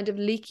is a kind of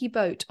leaky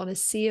boat on a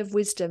sea of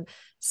wisdom.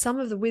 Some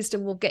of the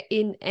wisdom will get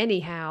in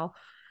anyhow,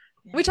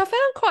 which I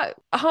found quite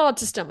hard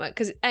to stomach,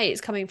 because it's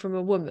coming from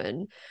a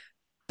woman.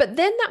 But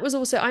then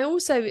I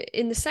also,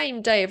 in the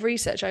same day of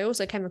research, I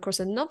also came across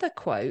another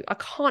quote. I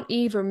can't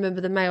even remember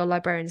the male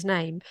librarian's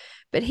name,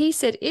 but he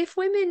said, if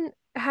women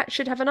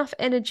should have enough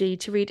energy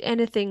to read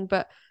anything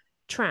but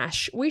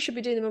trash, we should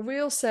be doing them a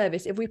real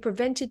service if we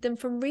prevented them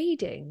from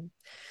reading.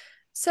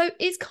 So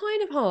it's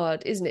kind of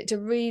hard, isn't it, to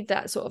read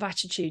that sort of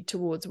attitude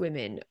towards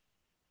women.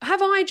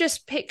 Have I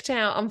just picked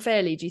out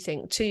unfairly, do you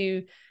think,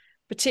 two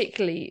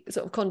particularly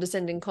sort of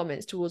condescending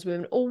comments towards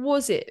women, or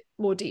was it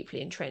more deeply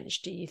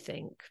entrenched, do you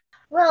think?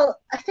 Well,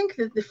 I think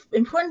that the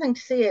important thing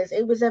to say is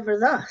it was ever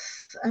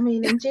thus. I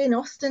mean, in Jane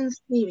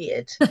Austen's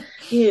period,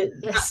 Yes.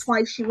 that's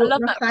why she wrote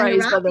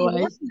Northanger Abbey,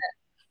 wasn't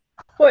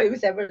it? Well, it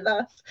was ever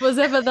thus. Was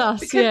ever thus,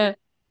 because,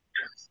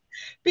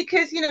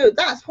 because,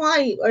 that's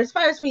why, or as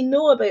far as we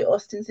know about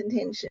Austen's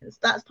intentions,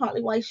 that's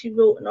partly why she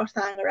wrote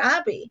Northanger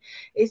Abbey,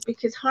 is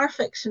because her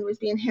fiction was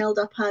being held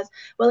up as,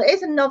 well, it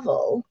is a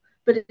novel,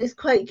 but it is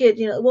quite good.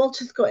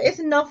 Walter Scott is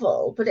a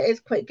novel, but it is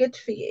quite good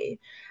for you.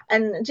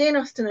 And Jane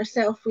Austen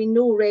herself, we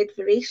know, read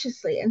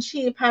voraciously, and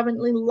she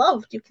apparently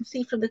loved, you can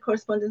see from the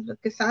correspondence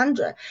with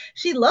Cassandra,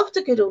 she loved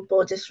a good old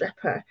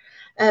Bodice-ripper.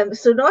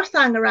 So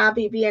Northanger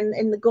Abbey being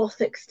in the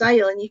Gothic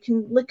style, and you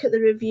can look at the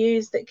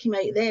reviews that came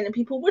out then, and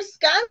people were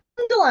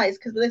scandalised,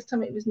 because by this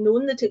time it was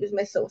known that it was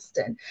Miss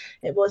Austen.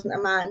 It wasn't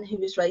a man who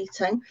was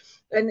writing.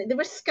 And they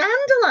were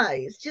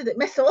scandalised that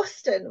Miss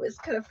Austen was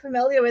kind of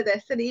familiar with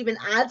this and even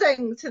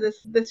adding to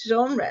this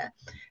genre.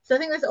 So I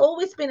think there's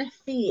always been a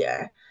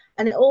fear,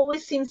 and it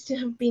always seems to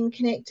have been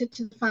connected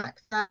to the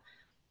fact that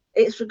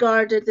it's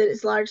regarded that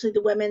it's largely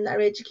the women that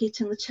are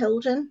educating the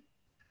children.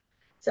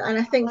 So, and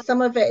I think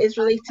some of it is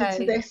related to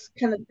Okay. this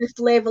kind of this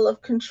level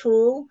of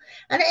control.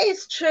 And it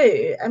is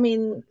true. I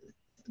mean,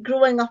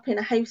 growing up in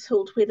a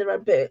household where there are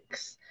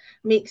books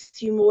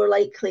makes you more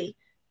likely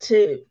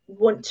to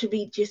want to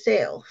read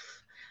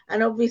yourself.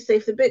 And obviously,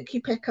 if the book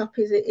you pick up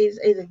is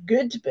a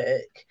good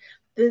book,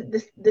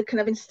 the kind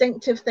of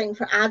instinctive thing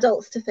for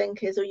adults to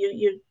think is, oh,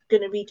 you're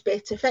going to read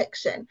better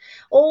fiction.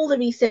 All the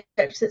research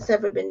that's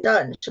ever been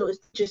done shows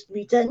just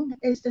reading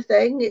is the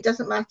thing. It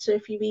doesn't matter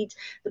if you read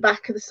the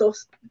back of the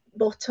sauce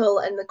bottle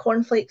and the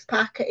cornflakes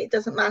packet. It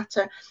doesn't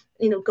matter,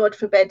 God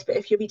forbid, but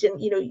if you're reading,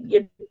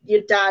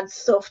 your dad's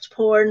soft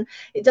porn,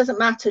 it doesn't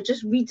matter.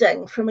 Just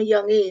reading from a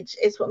young age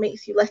is what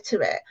makes you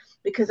literate,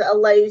 because it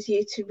allows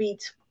you to read,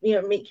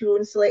 make your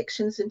own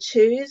selections and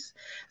choose.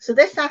 So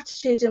this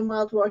attitude in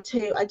World War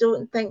II, I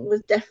don't think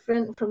was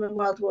different from in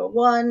World War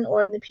One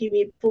or in the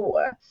period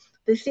before.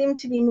 There seem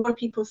to be more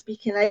people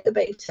speaking out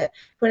about it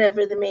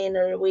whenever the men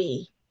are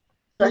away.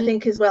 So I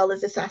think as well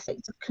there's this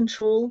aspect of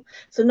control.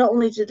 So not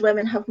only did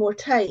women have more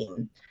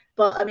time,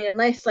 but I mean,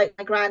 unless like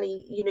my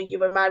granny, you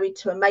were married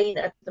to a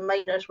miner, the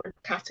miners were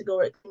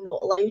categorically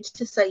not allowed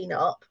to sign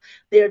up.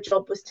 Their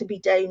job was to be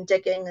down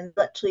digging and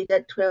literally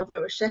did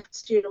 12-hour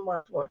shifts during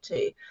World War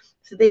II.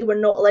 So they were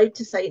not allowed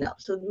to sign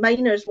up. So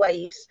miners'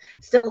 wives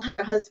still had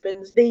their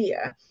husbands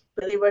there,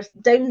 but they were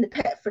down the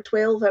pit for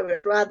 12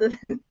 hours rather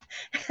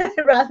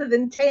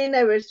than 10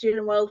 hours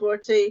during World War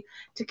II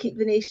to keep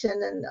the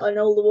nation and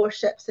all the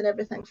warships and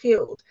everything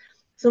fueled.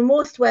 So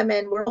most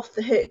women were off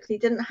the hook. They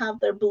didn't have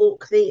their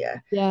bloke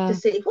there to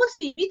say, what's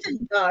the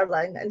reading,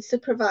 darling, and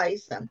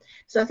supervise them.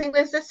 So I think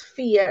there's this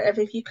fear of,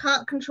 if you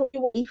can't control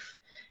your wife,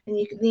 and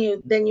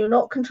then you're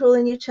not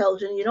controlling your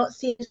children, you're not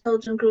seeing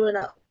children growing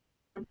up.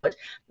 But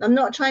I'm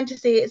not trying to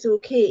say it's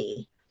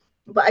okay,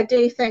 but I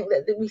do think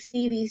that we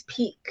see these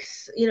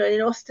peaks. In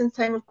Austen's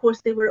time, of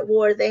course, they were at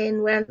war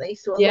then, weren't they?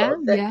 So a lot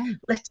of the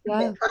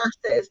literate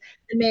classes,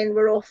 the men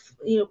were off,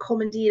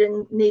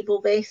 commandeering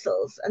naval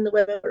vessels, and the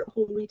women were at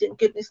home reading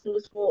goodness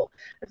knows what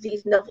of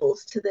these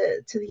novels to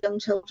the young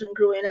children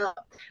growing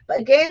up.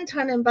 But again,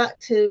 turning back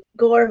to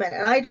Gorman,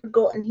 and I'd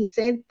forgotten he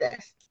said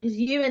this, because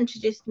you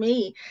introduced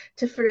me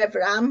to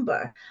Forever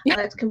Amber,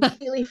 and I'd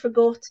completely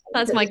forgotten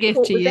That's that my the gift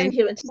quote to was in you.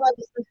 here until I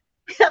was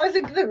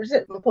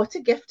what a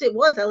gift it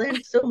was. I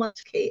learned so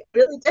much, Kate. I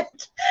really did.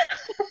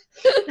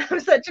 I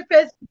was such a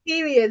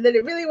Presbyterian that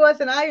it really was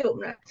an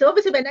eye-opener. So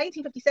obviously by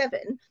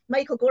 1957,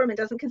 Michael Gorman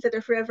doesn't consider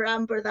Forever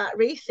Amber that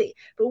racy,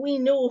 but we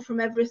know from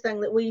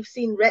everything that we've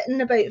seen written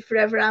about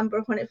Forever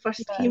Amber when it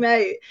first came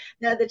out,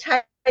 now at the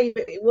time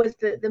it was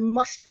the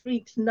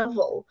must-read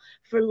novel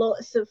for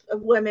lots of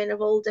women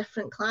of all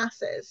different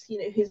classes,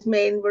 whose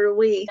men were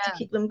away to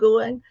keep them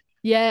going.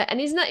 Yeah, and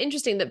isn't that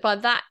interesting that by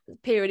that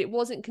period it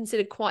wasn't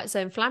considered quite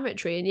so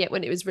inflammatory, and yet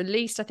when it was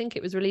released, I think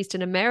it was released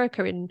in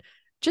America in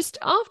just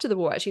after the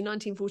war, actually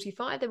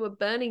 1945, they were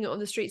burning it on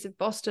the streets of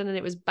Boston and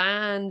it was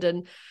banned.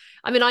 And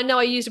I mean, I know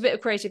I used a bit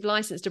of creative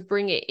license to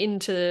bring it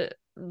into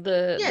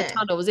the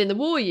tunnels in the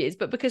war years,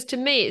 but because to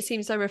me it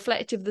seems so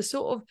reflective of the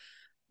sort of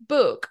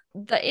book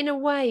that in a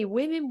way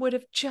women would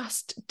have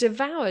just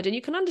devoured. And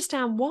you can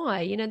understand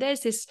why.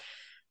 There's this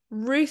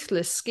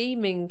ruthless,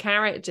 scheming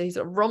character who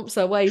sort of romps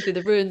her way through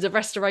the ruins of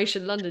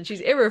Restoration London. She's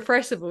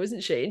irrepressible,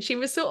 isn't she? And she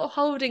was sort of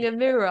holding a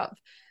mirror up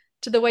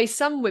to the way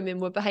some women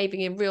were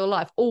behaving in real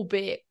life,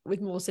 albeit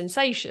with more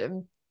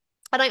sensation.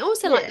 And I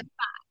also like the fact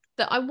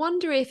that I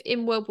wonder if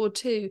in World War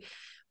II,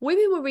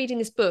 women were reading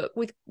this book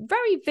with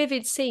very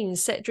vivid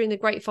scenes set during the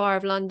Great Fire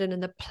of London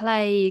and the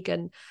plague,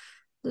 and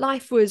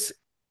life was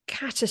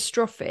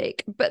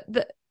catastrophic, but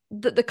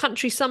that the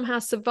country somehow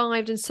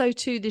survived, and so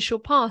too this shall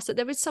pass, that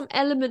there is some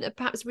element of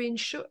perhaps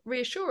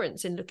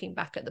reassurance in looking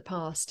back at the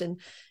past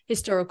and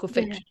historical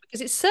fiction,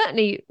 because it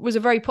certainly was a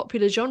very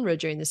popular genre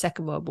during the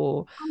Second World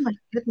War. Oh my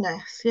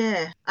goodness,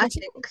 yeah, I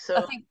think so.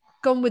 I think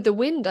Gone with the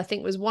Wind, I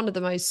think, was one of the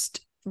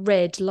most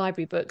read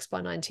library books by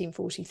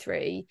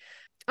 1943.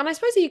 And I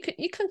suppose you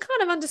can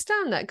kind of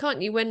understand that,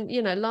 can't you, when,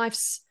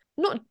 life's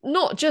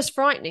not just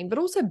frightening, but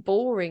also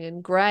boring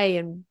and grey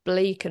and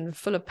bleak and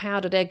full of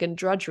powdered egg and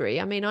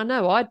drudgery. I mean, I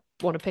know I'd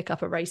want to pick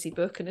up a racy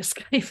book and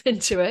escape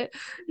into it.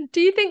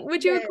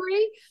 Would you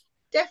agree?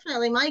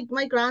 Definitely.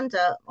 My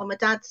granddad on my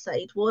dad's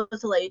side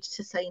was allowed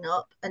to sign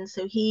up, and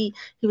so he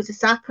was a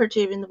sapper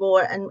during the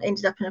war and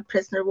ended up in a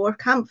prisoner of war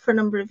camp for a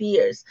number of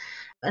years.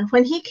 And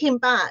when he came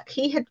back,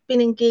 he had been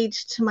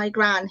engaged to my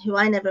gran, who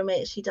I never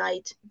met. She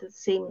died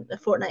a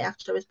fortnight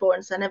after I was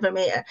born, so I never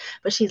met her.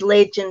 But she's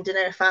legend in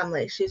our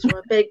family. She's from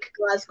a big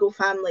Glasgow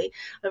family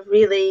of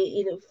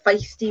really,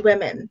 feisty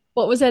women.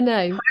 What was her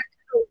name?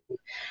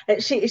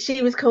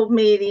 She was called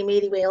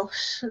Mary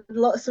Welsh.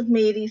 Lots of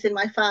Marys in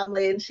my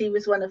family, and she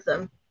was one of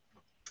them.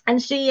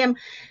 And she had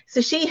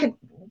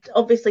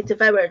obviously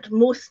devoured.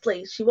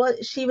 Mostly she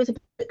was a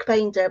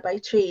bookbinder by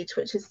trade,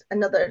 which is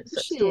another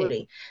such Shit.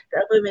 story,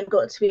 that a woman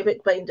got to be a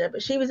bookbinder.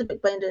 But she was a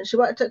bookbinder, and she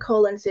worked at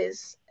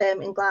Collins's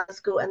in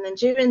Glasgow, and then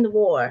during the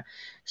war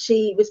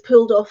she was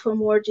pulled off on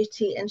war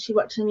duty and she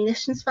worked in a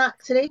munitions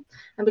factory.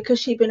 And because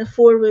she'd been a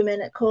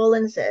forewoman at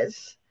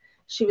Collins's,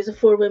 she was a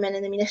forewoman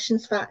in the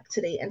munitions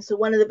factory. And so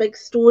one of the big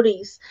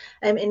stories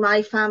in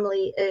my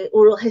family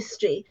oral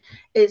history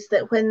is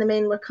that when the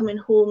men were coming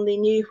home, they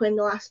knew when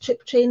the last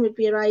troop train would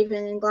be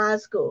arriving in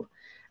Glasgow.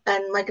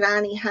 And my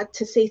granny had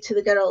to say to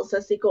the girls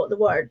as they got the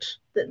word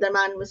that their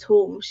man was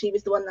home, she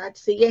was the one that had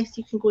to say, yes,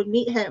 you can go and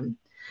meet him.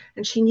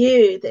 And she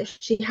knew that if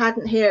she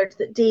hadn't heard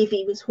that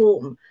Davy was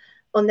home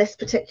on this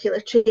particular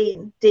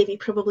train, Davy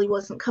probably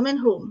wasn't coming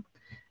home.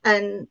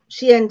 And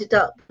she ended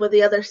up with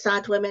the other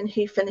sad women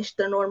who finished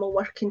their normal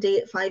working day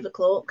at 5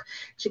 o'clock.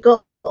 She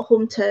got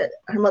home to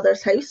her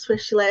mother's house where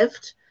she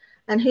lived,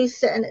 and who's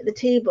sitting at the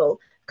table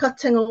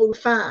cutting all the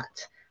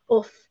fat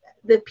off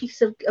the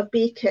piece of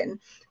bacon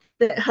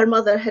that her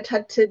mother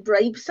had to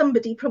bribe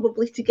somebody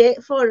probably to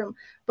get for him,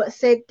 but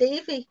said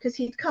Davy, because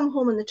he'd come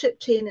home on the troop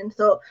train and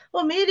thought,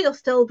 oh, Mary will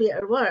still be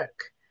at her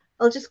work.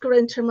 I'll just go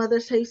round to her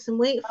mother's house and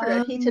wait for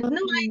her. He had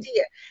no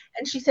idea.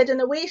 And she said, in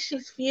a way,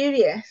 she's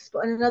furious,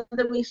 but in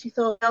another way, she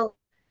thought, well,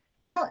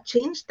 not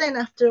changed then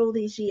after all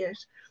these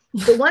years.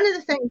 But one of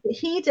the things that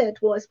he did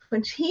was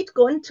when she'd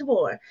gone to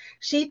war,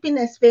 she'd been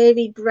this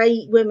very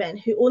bright woman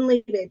who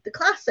only read the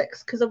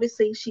classics, because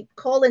obviously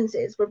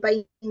Collins's were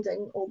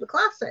binding all the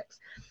classics.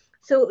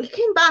 So he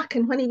came back,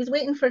 and when he was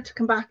waiting for her to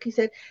come back, he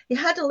said he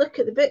had a look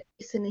at the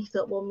books and he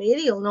thought, well,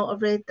 Mary will not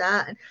have read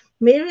that, and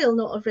Mary will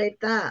not have read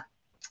that.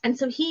 And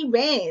so he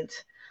read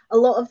a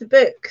lot of the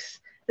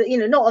books that,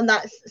 not on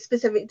that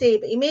specific day,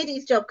 but he made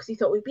his job because he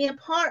thought, we've been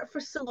apart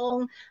for so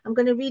long, I'm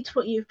going to read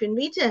what you've been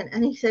reading.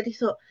 And he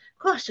thought,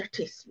 gosh, your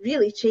taste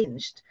really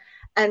changed.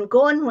 And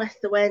Gone with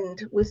the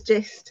Wind was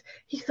just,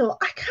 he thought,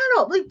 I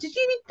cannot believe, did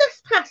you read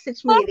this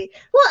passage, Mary?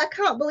 What? I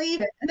can't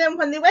believe it. And then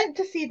when they went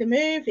to see the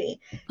movie,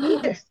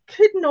 he just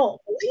could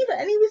not believe it.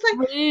 And he was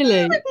like,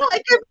 Really? you would not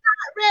give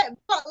that Rhett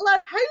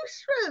Butler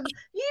house room.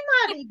 You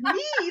married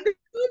me. There's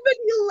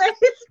nobody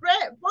less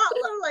Rhett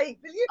Butler like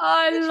you.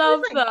 I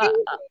love that.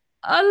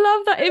 I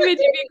love that image of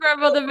your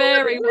grandmother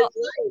Mary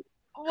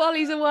while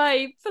he's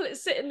away,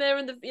 sitting there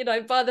in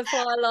the by the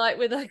firelight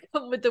with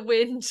the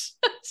wind.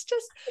 It's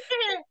just.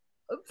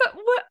 But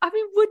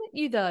wouldn't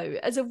you though,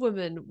 as a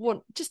woman,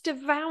 want just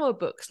devour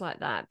books like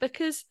that?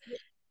 Because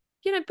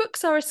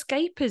books are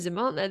escapism,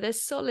 aren't they? They're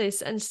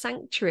solace and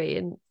sanctuary,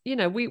 and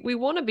we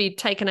want to be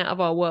taken out of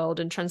our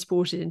world and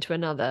transported into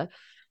another.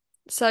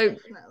 So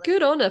definitely.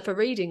 Good on her for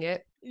reading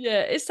it.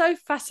 Yeah, it's so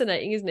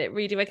fascinating, isn't it?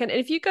 Reading and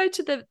if you go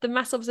to the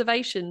mass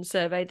observation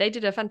survey, they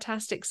did a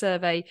fantastic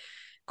survey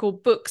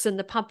called Books and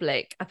the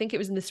Public. I think it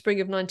was in the spring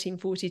of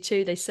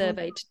 1942. They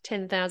surveyed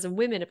 10,000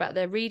 women about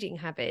their reading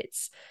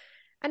habits.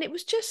 And it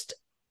was just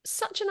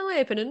such an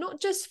eye-opener,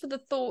 not just for the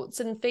thoughts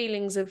and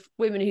feelings of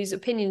women whose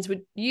opinions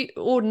would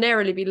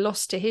ordinarily be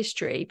lost to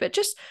history, but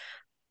just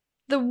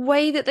the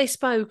way that they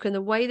spoke and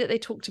the way that they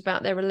talked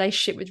about their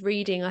relationship with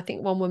reading. I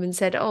think one woman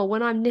said, oh,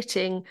 when I'm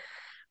knitting,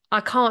 I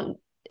can't,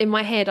 in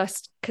my head, I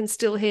can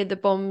still hear the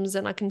bombs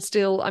and I'm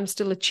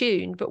still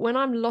attuned. But when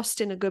I'm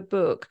lost in a good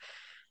book,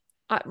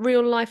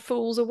 real life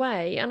falls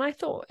away. And I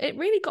thought it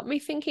really got me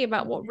thinking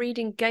about what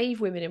reading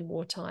gave women in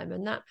wartime,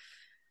 and that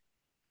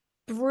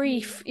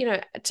brief,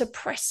 to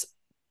press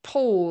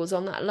pause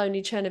on that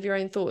lonely churn of your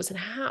own thoughts, and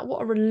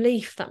what a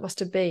relief that must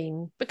have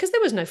been, because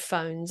there was no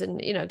phones,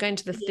 and going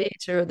to the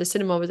theatre or the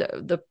cinema was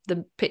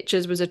the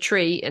pictures was a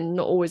treat and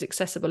not always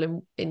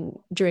accessible in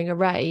during a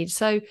raid.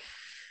 So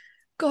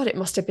God, it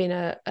must have been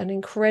an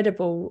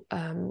incredible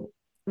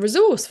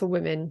resource for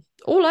women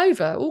all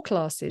over, all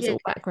classes, all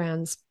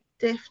backgrounds.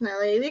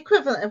 Definitely the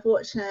equivalent of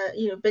watching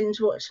binge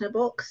watching a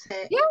box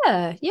set.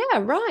 Yeah,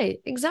 right,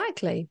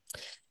 exactly.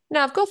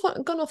 Now, I've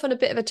gone off on a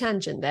bit of a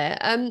tangent there.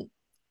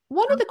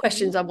 One of the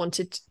questions I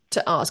wanted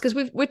to ask,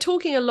 because we're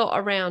talking a lot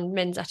around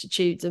men's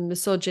attitudes and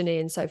misogyny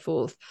and so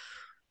forth.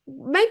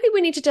 Maybe we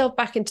need to delve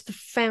back into the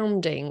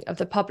founding of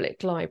the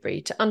public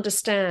library to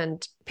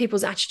understand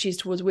people's attitudes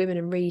towards women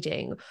and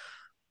reading.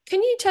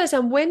 Can you tell us,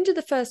 when did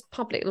the first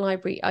public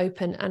library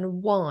open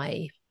and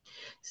why?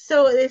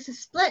 So there's a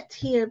split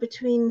here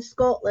between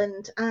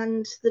Scotland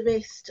and the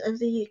rest of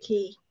the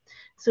UK.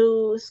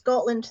 So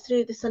Scotland,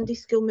 through the Sunday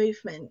school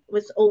movement,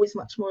 was always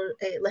much more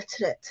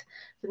literate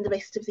than the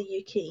rest of the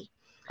UK.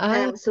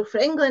 So for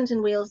England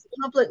and Wales,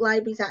 the Public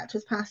Libraries Act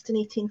was passed in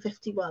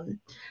 1851,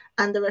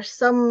 and there were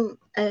some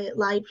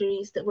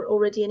libraries that were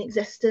already in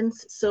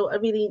existence. So a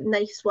really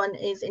nice one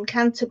is in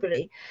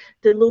Canterbury.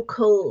 The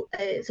local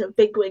sort of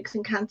bigwigs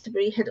in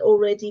Canterbury had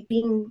already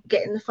been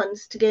getting the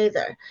funds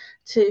together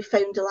to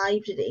found a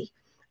library.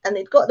 And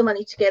they'd got the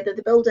money together.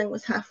 The building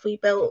was halfway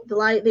built.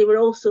 They were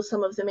also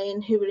some of the men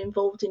who were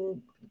involved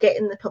in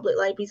getting the Public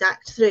Libraries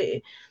Act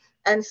through.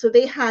 And so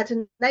they had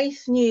a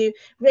nice new,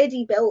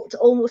 ready-built,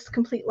 almost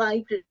complete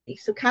library.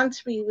 So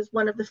Canterbury was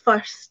one of the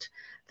first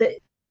that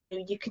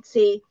you could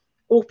say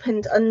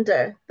opened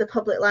under the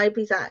Public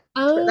Libraries Act,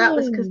 but that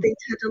was because Oh, they'd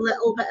had a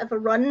little bit of a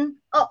run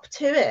up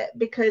to it,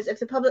 because if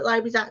the Public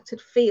Libraries Act had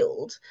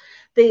failed,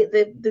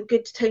 the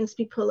good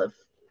townspeople of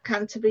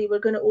Canterbury were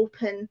going to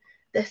open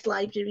this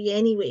library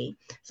anyway.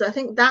 So I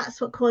think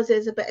that's what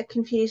causes a bit of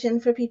confusion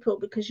for people,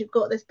 because you've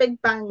got this big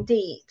bang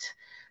date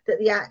that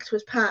the Act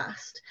was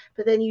passed,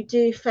 but then you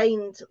do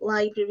find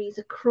libraries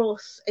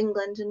across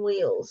England and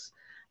Wales,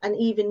 and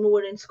even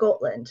more in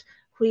Scotland,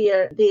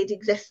 where they'd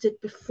existed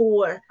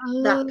before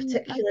that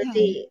particular okay.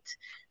 date.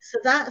 So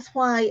that's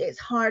why it's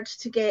hard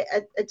to get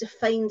a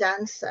defined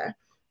answer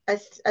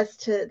as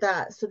to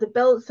that. So the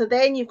bill, so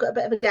then you've got a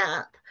bit of a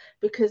gap,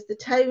 because the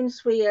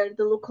towns where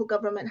the local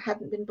government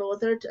hadn't been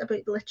bothered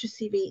about the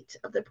literacy rate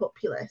of their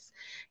populace,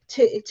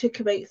 it took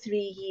about 3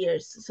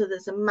 years. So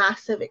there's a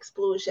massive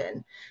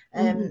explosion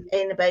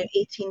in about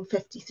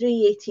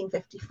 1853,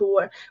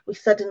 1854. We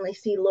suddenly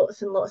see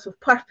lots and lots of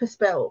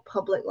purpose-built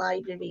public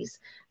libraries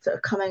sort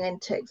of coming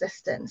into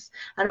existence.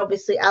 And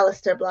obviously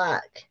Alistair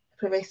Black,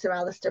 Professor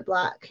Alistair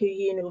Black, who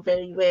you know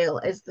very well,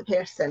 is the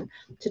person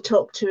to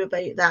talk to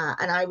about that.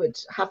 And I would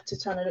have to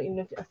turn, I don't even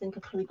know if, I think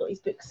I've probably got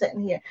his book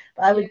sitting here,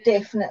 but I would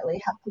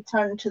definitely have to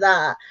turn to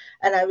that.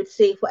 And I would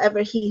say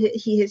whatever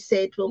he has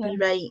said will be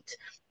right.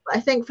 But I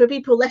think for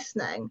people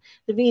listening,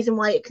 the reason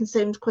why it can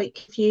sound quite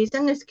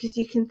confusing is because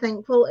you can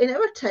think, well, in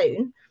our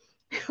town,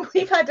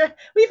 we've had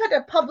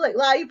a public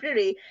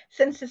library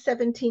since the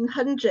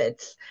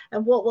 1700s,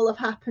 and what will have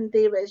happened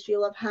there is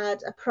you'll have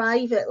had a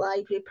private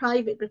library, a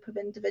private group of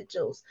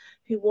individuals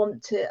who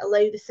want to allow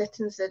the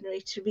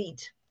citizenry to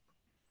read,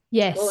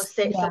 will have Yes.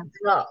 set Yeah.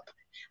 something up,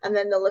 and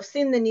then they'll have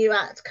seen the new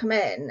act come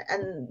in,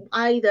 and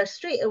either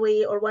straight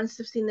away or once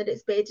they've seen that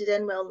it's bedded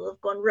in well, they'll have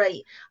gone,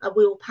 right, I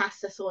will pass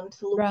this on to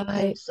the local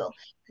Right. council.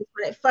 Because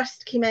when it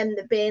first came in,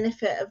 the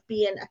benefit of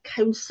being a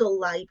council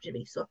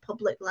library, so a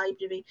public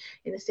library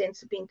in the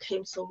sense of being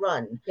council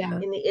run, Yeah.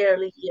 in the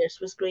early years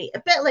was great.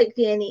 A bit like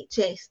the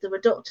NHS, there were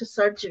doctor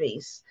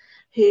surgeries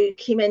who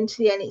came into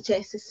the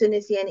NHS as soon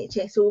as the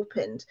NHS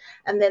opened,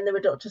 and then there were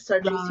doctor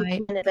surgeries who Right.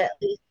 came in a bit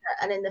later.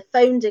 And in the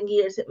founding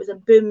years, it was a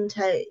boom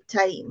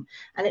time,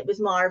 and it was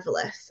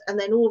marvellous. And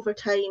then over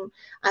time,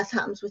 as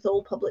happens with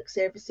all public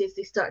services,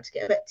 they start to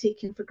get a bit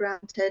taken for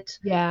granted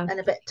Yeah. and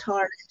a bit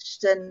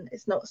tarnished, and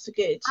it's not so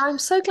good. I'm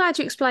so glad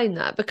you explained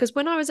that, because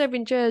when I was over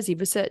in Jersey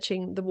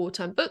researching the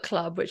Wartime Book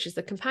Club, which is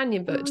the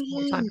companion book Oh, to the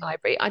Wartime yeah.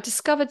 Library, I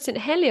discovered St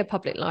Helier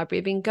Public Library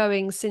had been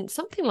going since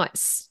something like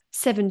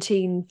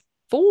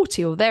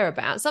 1740 or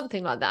thereabouts,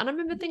 something like that. And I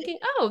remember thinking,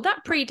 oh,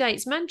 that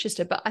predates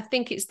Manchester, but I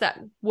think it's that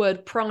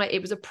word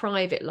it was a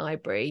private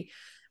library,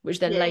 which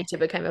then Yeah. later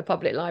became a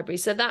public library.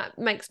 So that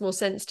makes more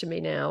sense to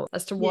me now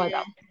as to why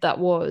Yeah. that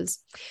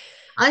was.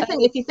 I Um,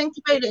 think if you think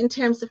about it in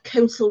terms of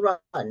council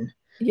run,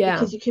 yeah.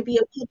 because you could be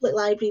a public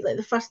library, like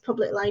the first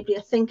public library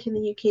I think in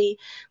the UK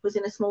was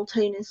in a small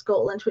town in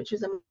Scotland, which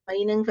was a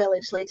mining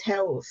village, Leigh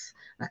Hills.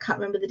 I can't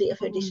remember the date of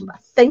foundation, but I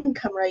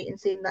think I'm right in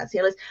saying that's the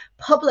earliest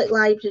public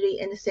library,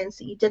 in the sense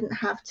that you didn't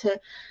have to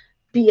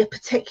be a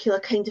particular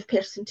kind of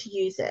person to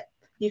use it.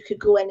 You could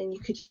go in and you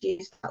could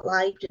use that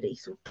library.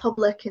 So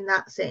public in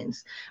that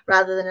sense,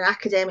 rather than an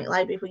academic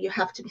library where you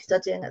have to be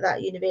studying at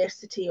that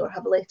university or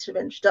have a letter of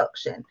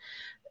introduction.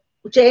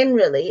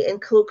 Generally, in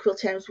colloquial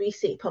terms, we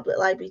say public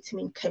library to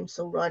mean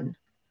council run.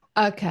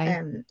 Okay.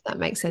 Um, That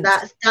makes sense.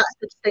 that's the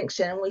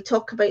distinction. And we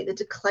talk about the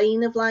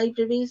decline of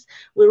libraries.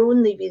 We're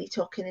only really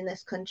talking in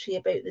this country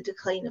about the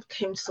decline of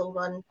council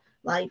run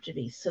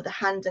libraries. So the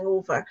handing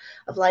over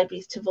of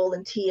libraries to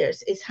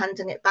volunteers is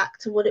handing it back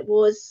to what it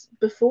was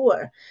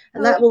before.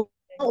 And Oh, that will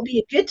not be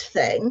a good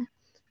thing,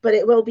 but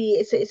it will be,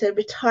 it's a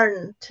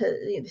return to,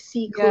 the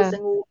sea yeah.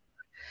 closing over,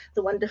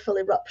 the wonderful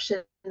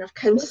eruption of It's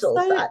councils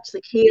that so,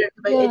 actually cared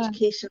about yeah.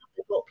 education of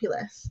the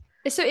populace.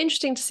 It's so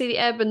interesting to see the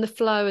ebb and the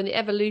flow and the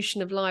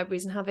evolution of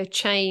libraries and how they've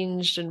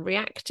changed and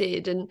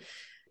reacted, and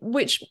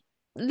which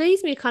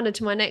leads me kind of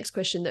to my next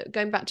question, that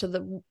going back to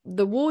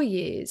the war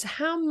years,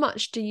 how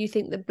much do you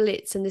think the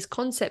Blitz and this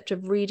concept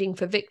of reading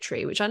for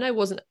victory, which I know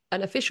wasn't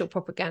an official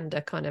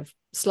propaganda kind of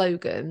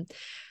slogan,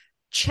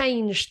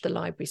 changed the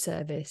library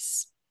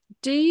service?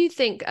 Do you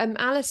think,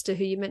 Alistair,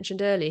 who you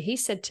mentioned earlier, he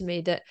said to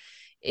me that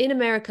in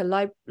America,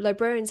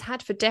 librarians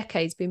had for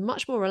decades been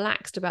much more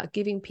relaxed about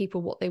giving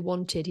people what they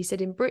wanted. He said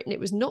in Britain, it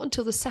was not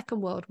until the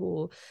Second World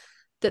War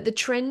that the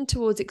trend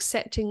towards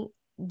accepting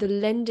the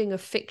lending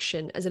of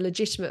fiction as a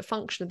legitimate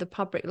function of the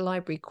public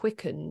library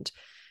quickened.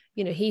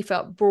 You know, he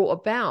felt brought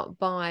about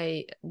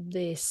by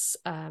this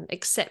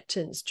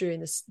acceptance during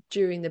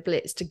the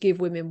Blitz to give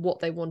women what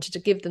they wanted, to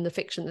give them the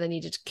fiction that they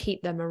needed to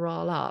keep their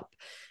morale up.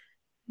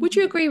 Would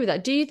you agree with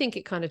that? Do you think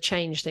it kind of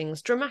changed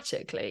things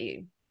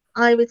dramatically?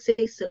 I would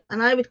say so.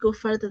 And I would go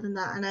further than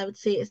that. And I would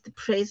say it's the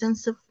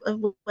presence of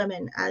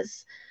women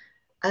as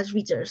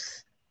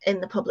readers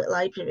in the public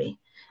library.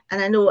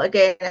 And I know,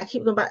 again, I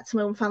keep going back to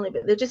my own family,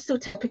 but they're just so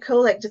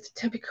typical, like just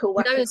typical No,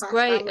 working it's class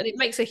great. And families. it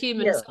makes a You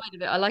human know, side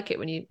of it. I like it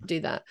when you do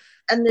that.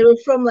 And they were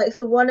from like,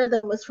 so one of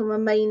them was from a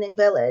mining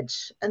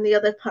village and the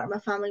other part of my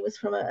family was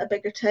from a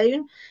bigger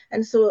town.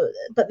 And so,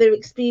 but their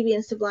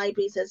experience of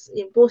libraries is,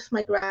 you know, both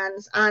my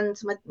grands and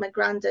my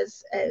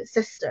granddad's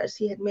sisters,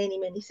 he had many,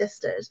 many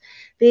sisters,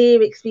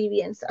 their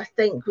experience, I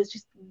think, was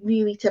just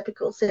really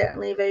typical,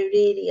 certainly of our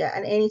area.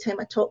 And anytime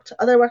I talk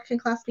to other working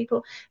class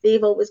people,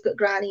 they've always got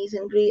grannies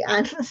and great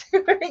aunts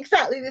who are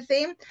exactly the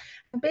same.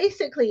 And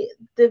basically,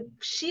 the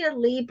sheer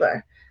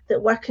labour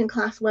that working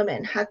class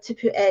women had to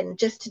put in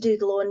just to do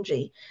the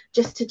laundry,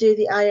 just to do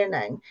the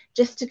ironing,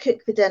 just to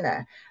cook the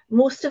dinner.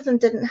 Most of them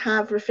didn't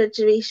have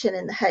refrigeration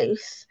in the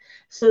house,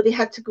 so they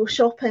had to go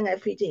shopping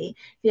every day.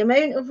 The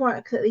amount of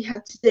work that they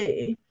had to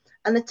do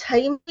and the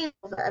timing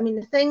of it. I mean,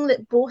 the thing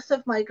that both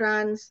of my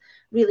grands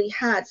really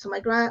had, so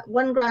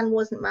one gran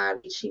wasn't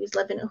married, she was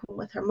living at home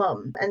with her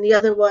mum, and the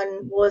other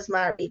one was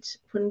married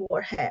when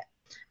war hit.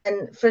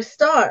 And for a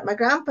start, my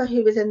grandpa,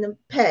 who was in the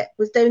pit,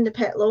 was down the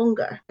pit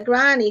longer. My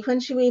granny, when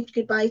she waved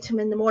goodbye to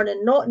him in the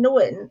morning, not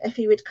knowing if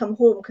he would come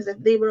home, because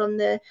they were on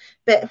the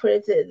bit where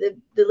the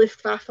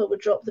Luftwaffe would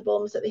drop the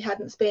bombs that they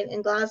hadn't spent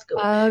in Glasgow.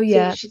 Oh, So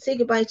yeah. she'd say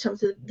goodbye to him.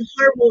 So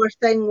her war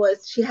thing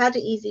was she had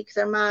it easy because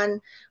her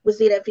man was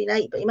there every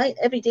night, but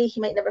every day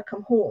he might never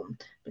come home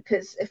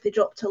because if they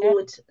dropped a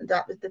load,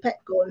 that was the pit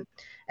gone.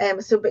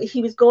 But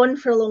he was gone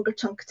for a longer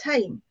chunk of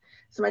time.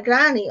 So my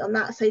granny on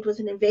that side was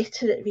an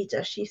inveterate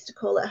reader. She used to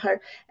call it her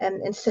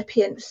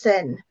incipient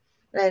sin.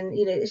 And,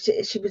 you know,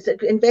 she was an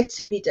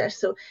inveterate reader.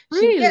 So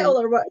she'd get Really?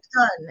 all her work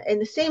done in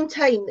the same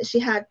time that she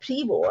had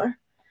pre-war.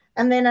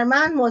 And then her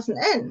man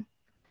wasn't in.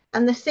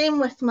 And the same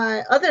with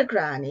my other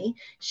granny.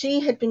 She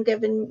had been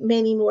given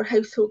many more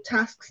household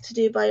tasks to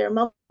do by her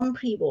mum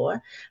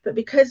pre-war. But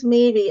because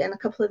Mary and a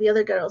couple of the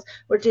other girls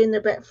were doing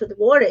their bit for the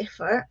war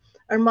effort,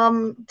 her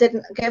mum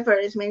didn't give her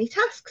as many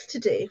tasks to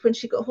do when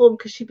she got home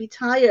because she'd be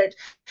tired.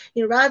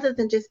 You know, rather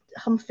than just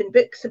humping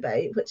books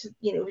about, which,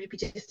 you know, would be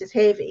just as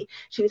heavy,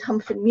 she was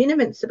humping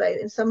muniments about,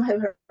 and somehow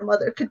her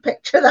mother could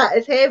picture that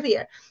as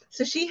heavier.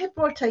 So she had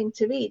more time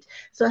to read.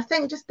 So I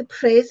think just the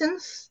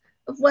presence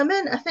of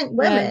women, I think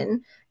Yeah.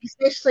 women,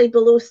 especially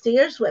below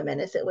stairs women,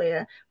 as it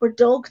were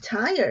dog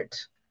tired.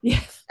 Yeah.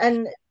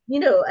 And you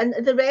know, and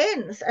the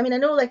rents. I mean, I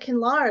know, like in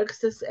Largs,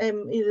 this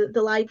the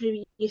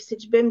library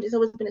usage boomed. It's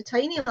always been a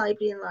tiny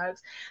library in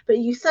Largs, but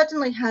you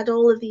suddenly had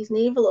all of these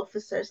naval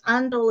officers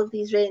and all of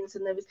these rents,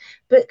 and there was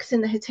books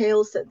in the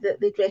hotels that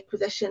they'd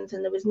requisitioned,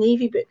 and there was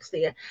navy books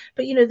there.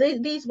 But you know,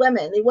 these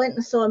women, they went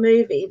and saw a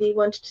movie. They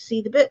wanted to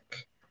see the book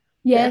that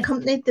Yes.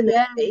 accompanied the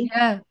Yeah. movie.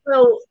 Yeah.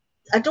 Well,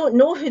 I don't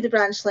know who the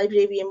branch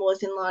librarian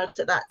was in Largs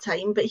at that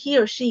time, but he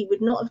or she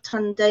would not have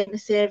turned down a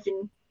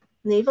serving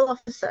naval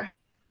officer.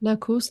 No, of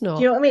course Do you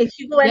not. know what I mean? If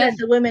you go in Yeah. as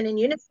a woman in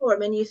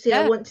uniform and you say,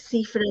 I Yeah. want to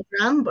see Forever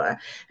Amber,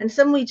 and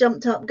some wee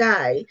jumped up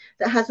guy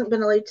that hasn't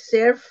been allowed to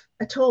serve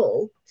at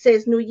all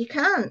says, no, you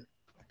can't.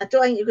 I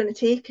don't think you're going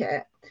to take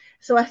it.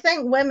 So I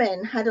think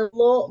women had a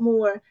lot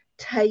more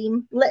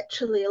time,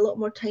 literally a lot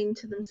more time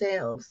to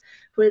themselves,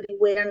 where they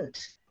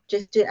weren't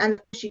just doing,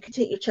 and you could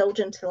take your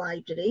children to the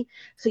library.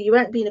 So you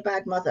weren't being a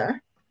bad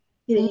mother.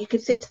 You know, Mm. you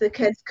could say to the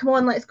kids, come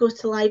on, let's go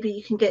to the library,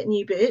 you can get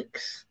new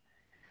books.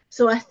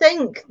 So I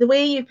think the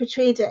way you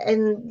portrayed it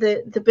in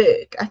the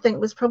book, I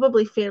think was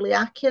probably fairly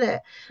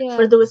accurate for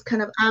Yeah. those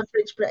kind of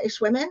average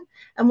British women.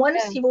 And Yeah.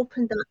 once you've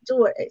opened that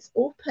door, it's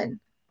open.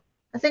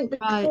 I think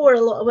Right. before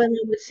a lot of women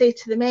would say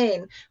to the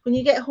men, when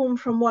you get home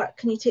from work,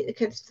 can you take the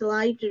kids to the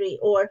library?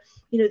 Or,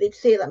 you know, they'd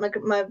say,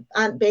 like my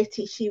Aunt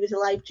Betty, she was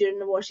alive during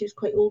the war. She was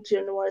quite old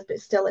during the war,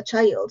 but still a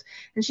child.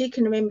 And she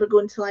can remember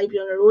going to the library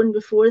on her own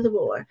before the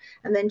war.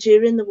 And then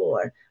during the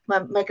war,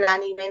 my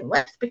granny went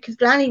with, because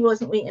granny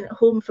wasn't waiting at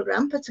home for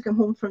grandpa to come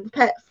home from the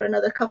pit for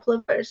another couple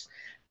of hours.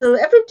 So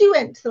everybody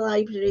went to the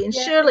library, and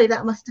Yeah. surely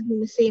that must have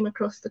been the same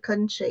across the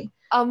country.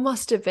 I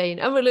must have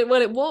been. Oh,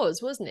 well, it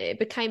was, wasn't it? It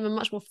became a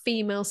much more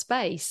female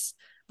space,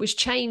 which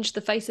changed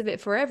the face of it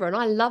forever. And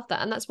I love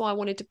that. And that's why I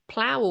wanted to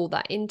plow all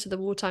that into the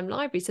wartime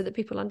library so that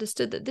people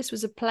understood that this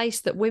was a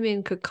place that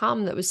women could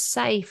come, that was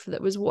safe,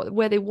 that was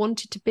where they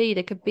wanted to be.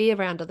 They could be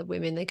around other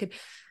women. They could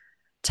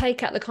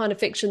take out the kind of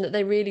fiction that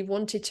they really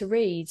wanted to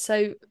read.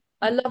 So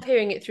I love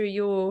hearing it through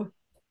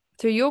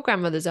your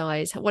grandmother's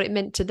eyes, what it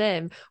meant to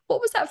them. What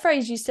was that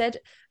phrase you said?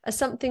 A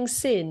something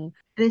sin.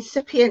 An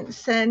incipient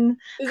sin.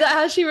 Is that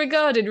how she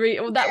regarded reading?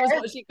 Or that was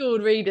what she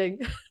called reading?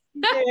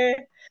 Yeah.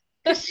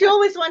 Because she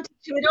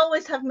would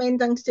always have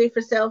mending to do for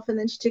herself, and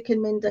then she took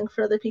in mending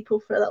for other people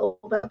for a little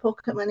bit of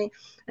pocket money.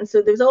 And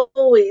so there was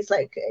always,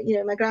 like, you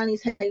know, my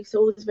granny's house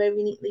always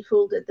very neatly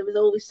folded. There was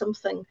always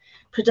something Yeah.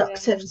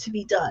 productive to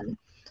be done.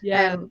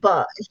 Yeah.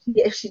 But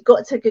if she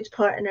got to a good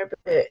part in her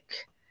book,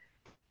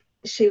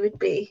 she would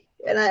be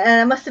And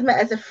I must admit,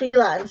 as a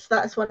freelance,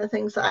 that's one of the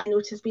things that I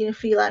noticed being a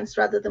freelance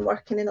rather than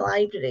working in a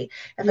library.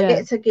 If I Yeah.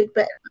 get to a good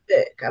bit of a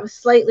book, I was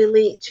slightly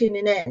late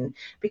tuning in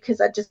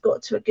because I just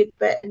got to a good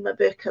bit in my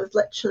book. I was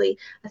literally,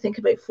 I think,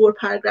 about 4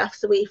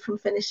 paragraphs away from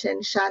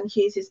finishing Shan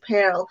Hughes's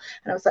Pearl.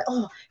 And I was like,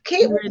 oh,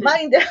 Kate won't Really?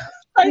 mind it.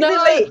 I'm slightly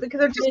No, late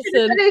because I'm just going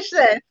to listen, finish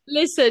this.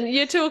 listen,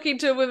 you're talking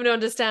to a woman who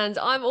understands.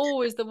 I'm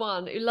always the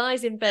one who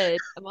lies in bed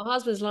and my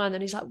husband's lying there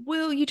and he's like,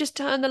 will you just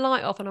turn the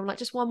light off? And I'm like,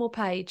 just one more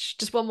page,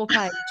 just one more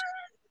page.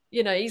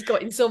 You know, he's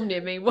got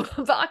insomnia, meanwhile,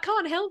 but I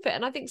can't help it.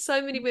 And I think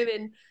so many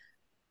women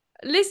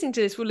listening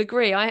to this will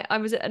agree. I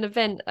was at an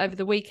event over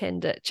the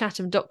weekend at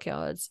Chatham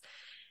Dockyards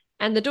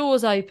and the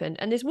doors opened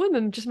and this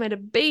woman just made a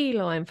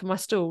beeline for my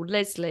stall,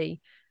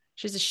 Leslie.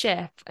 She's a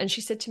chef. And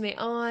she said to me,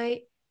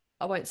 I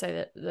won't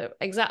say the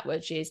exact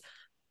word she is,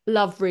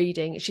 love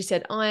reading. She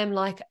said, I am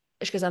like,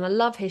 she goes, and I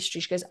love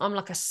history. She goes, I'm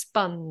like a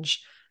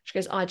sponge. She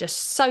goes, I just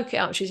soak it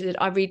up. She said,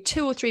 I read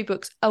 2 or 3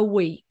 books a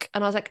week.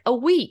 And I was like, a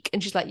week?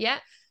 And she's like, yeah.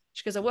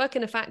 She goes, I work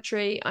in a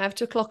factory. I have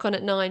 2 o'clock on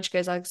at 9. She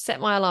goes, I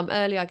set my alarm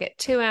early. I get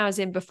 2 hours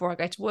in before I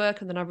go to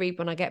work and then I read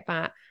when I get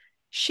back.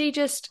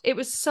 It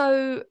was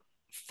so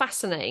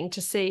fascinating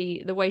to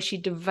see the way she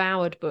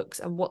devoured books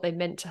and what they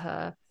meant to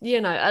her.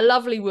 You know, a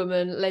lovely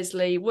woman,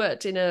 Leslie,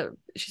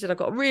 she said, I've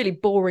got a really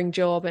boring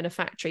job in a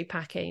factory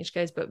packing. She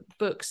goes, but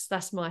books,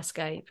 that's my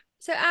escape.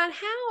 So, Anne,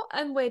 how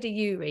and where do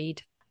you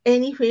read?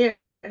 Anywhere.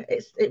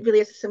 It really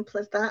is as simple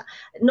as that.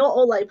 Not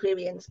all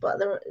librarians,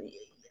 but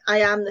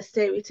I am the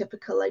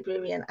stereotypical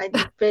librarian. I'm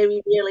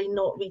very rarely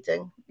not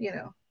reading, you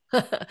know.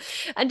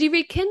 And do you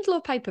read Kindle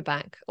or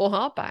paperback or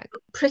hardback?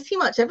 Pretty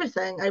much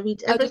everything. I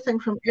read Oh, everything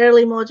from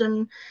early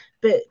modern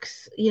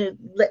books, you know,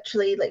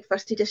 literally like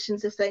first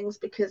editions of things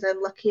because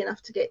I'm lucky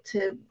enough to get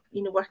to,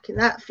 you know, work in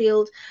that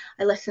field.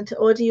 I listen to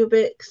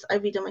audiobooks, I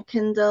read on my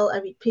Kindle, I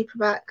read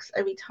paperbacks,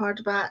 I read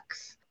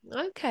hardbacks.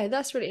 okay,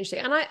 that's really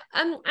interesting. And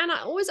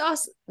I always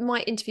ask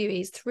my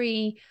interviewees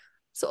 3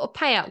 sort of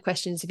payout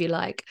questions, if you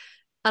like.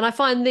 And I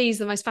find these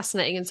the most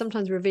fascinating and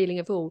sometimes revealing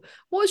of all.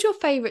 What was your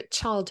favorite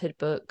childhood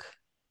book,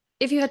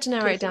 if you had to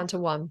narrow Okay, it down to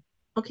one?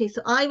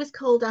 so I was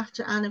called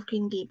after Anne of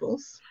Green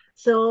Gables.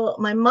 So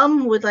my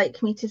mum would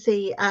like me to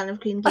say Anne of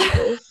Green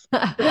Gables. So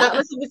that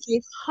was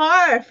obviously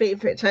her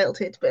favourite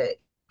childhood book.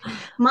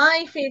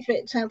 My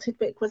favourite childhood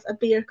book was A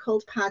Bear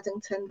Called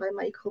Paddington by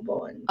Michael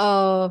Bond.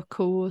 Oh, of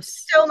course.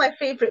 Still my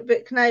favourite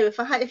book now. If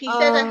you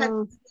said I had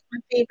Oh, my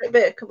favourite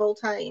book of all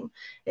time,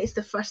 it's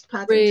the first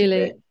Paddington book.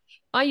 really?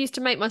 I used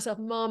to make myself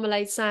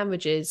marmalade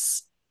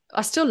sandwiches.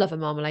 I still love a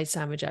marmalade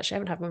sandwich, actually. I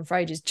haven't had one for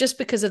ages, just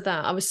because of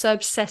that. I was so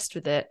obsessed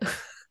with it.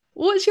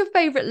 What's your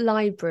favourite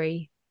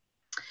library?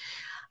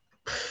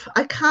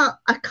 I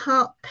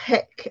can't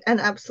pick an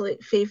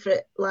absolute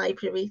favourite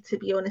library, to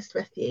be honest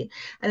with you.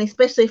 And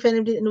especially if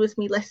anybody that knows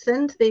me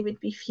listened, they would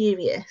be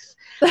furious.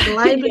 The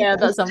library Yeah,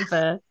 that's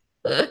unfair.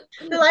 the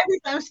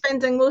libraries I'm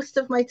spending most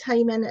of my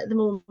time in at the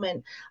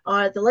moment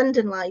are the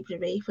London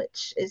Library,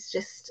 which is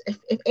just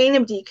if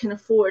anybody can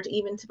afford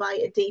even to buy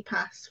a day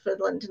pass for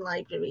the London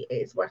Library, it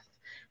is worth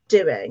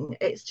doing.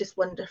 It's just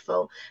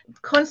wonderful.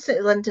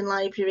 Constantly London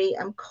Library.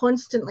 I'm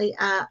constantly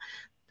at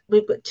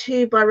we've got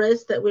 2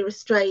 boroughs that we're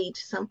astride,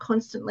 so I'm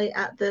constantly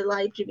at the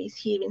libraries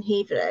here in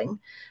Havering.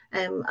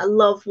 I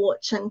love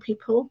watching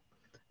people.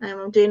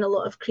 I'm doing a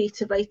lot of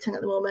creative writing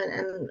at the moment,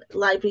 and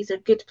libraries are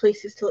good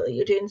places to look like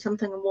you're doing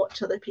something and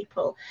watch other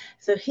people.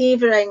 So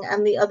Havering,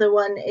 and the other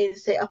one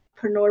is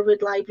Upper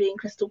Norwood Library in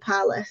Crystal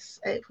Palace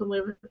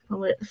when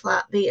we're at the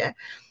flat there.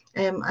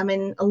 I'm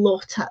in a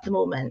lot at the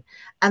moment.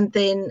 And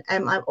then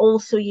I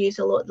also use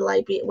a lot of the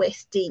library at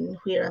West Dean,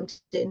 where I'm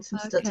doing some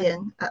Okay.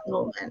 studying at the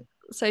moment.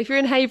 So if you're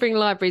in Havering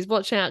Libraries,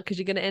 watch out because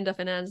you're going to end up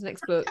in Anne's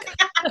next book.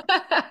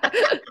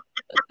 I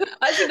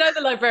actually know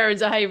the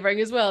librarians at Havering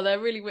as well. They're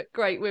really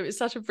great. It's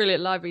such a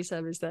brilliant library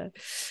service there.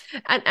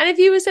 And if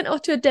you were sent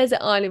off to a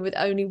desert island with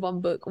only one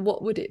book,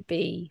 what would it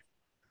be?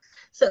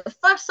 So at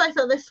first I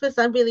thought this was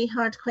a really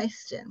hard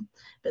question,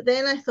 but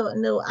then I thought,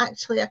 no,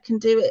 actually I can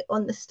do it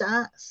on the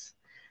stats.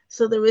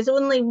 So there was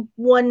only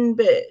one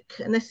book,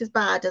 and this is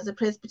bad. As a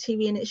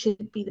Presbyterian, it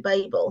should be the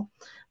Bible.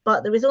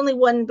 But there was only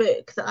one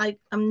book that I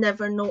am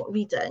never not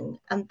reading,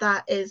 and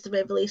that is The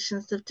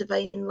Revelations of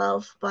Divine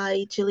Love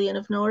by Julian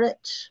of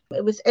Norwich.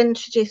 It was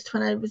introduced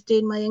when I was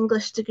doing my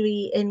English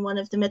degree in one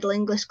of the Middle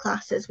English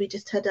classes. We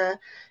just had a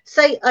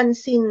sight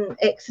unseen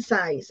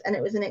exercise, and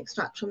it was an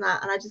extract from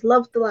that. And I just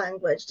loved the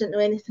language, didn't know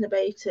anything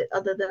about it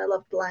other than I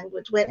loved the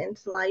language. Went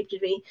into the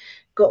library,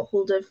 got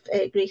hold of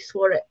Grace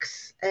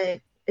Warwick's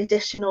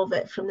edition of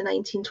it from the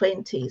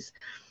 1920s,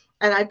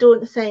 and I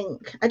don't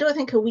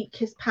think a week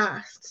has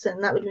passed,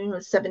 and that would mean I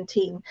was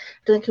 17. I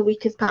don't think a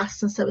week has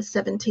passed since I was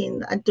 17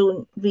 that I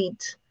don't read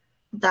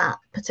that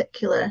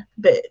particular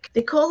book.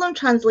 They call them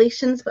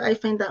translations, but I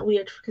find that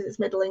weird because it's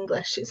Middle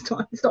English. It's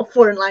not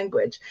foreign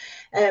language.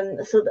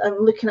 So I'm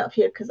looking up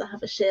here because I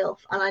have a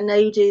shelf, and I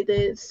now do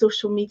the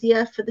social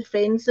media for the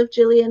Friends of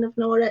Julian of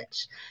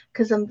Norwich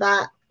because I'm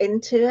that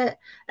into it.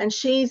 And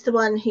she's the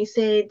one who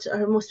said,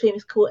 her most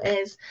famous quote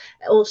is,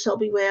 "All shall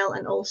be well,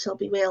 and all shall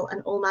be well,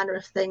 and all manner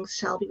of things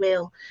shall be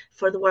well,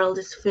 for the world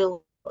is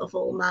full of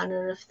all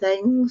manner of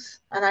things."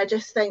 And I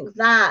just think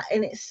that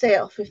in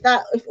itself, if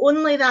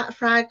only that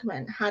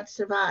fragment had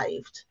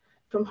survived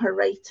from her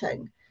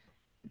writing,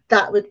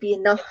 that would be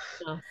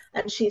enough.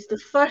 And she's the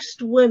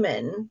first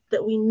woman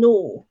that we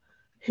know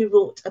who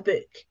wrote a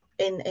book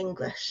in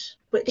English,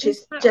 which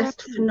is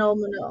just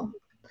phenomenal.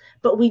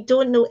 But we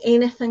don't know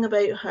anything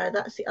about her.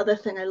 That's the other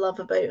thing I love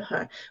about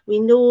her. We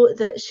know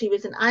that she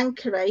was an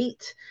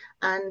anchorite,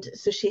 and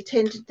so she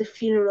attended the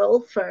funeral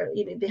for,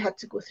 they had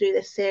to go through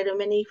this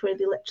ceremony where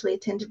they literally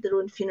attended their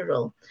own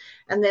funeral.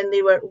 And then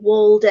they were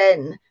walled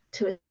in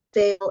to a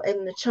cell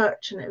in the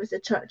church, and it was the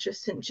Church of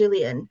St.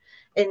 Julian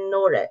in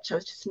Norwich. I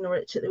was just in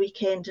Norwich at the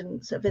weekend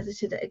and sort of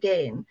visited it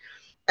again.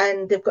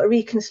 And they've got a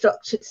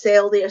reconstructed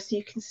cell there, so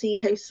you can see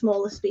how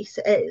small a space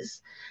it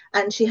is.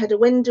 And she had a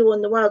window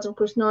on the world, and of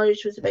course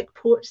Norwich was a big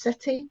port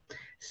city,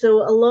 so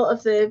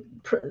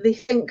they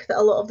think that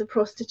a lot of the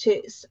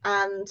prostitutes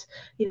and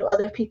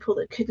other people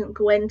that couldn't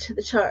go into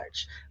the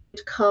church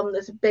would come.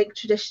 There's a big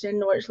tradition in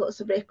Norwich, lots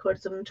of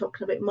records of them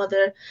talking about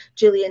Mother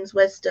Julian's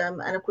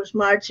wisdom. And of course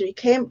Margery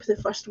Kemp, the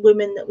first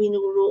woman that we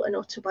know wrote an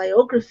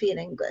autobiography in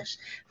English,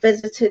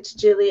 visited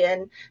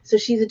Julian. So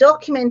she's a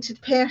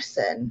documented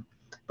person,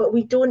 but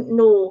we don't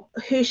know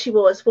who she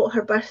was, what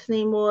her birth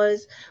name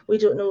was. We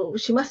don't know.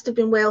 She must have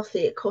been wealthy.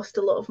 It cost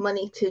a lot of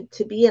money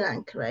to be an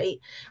anchorite.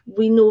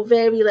 We know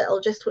very little,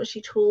 just what she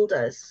told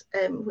us,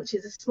 which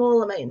is a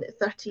small amount, that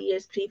 30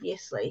 years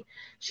previously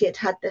she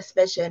had this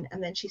vision,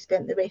 and then she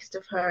spent the rest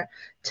of her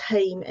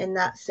time in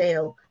that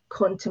cell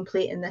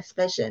contemplating this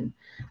vision.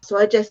 So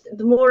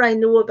the more I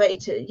know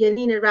about it,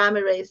 Yanina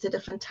Ramirez did a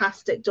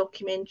fantastic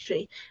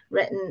documentary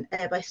written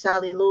by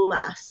Sally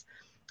Lomas.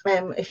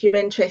 If you're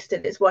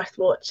interested, it's worth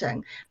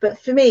watching. But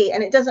for me,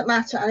 and it doesn't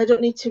matter, and I don't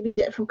need to read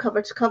it from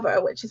cover to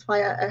cover, which is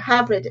why I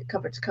have read it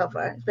cover to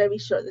cover. It's very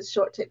short. There's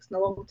short text and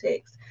a long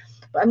text,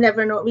 but I'm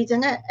never not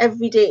reading it.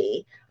 Every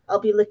day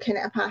I'll be looking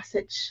at a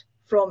passage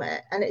from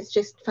it, and it's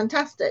just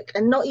fantastic.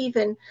 And not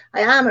even, I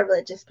am a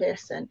religious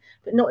person,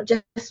 but not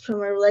just from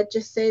a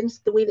religious sense.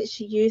 The way that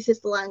she uses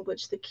the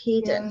language, the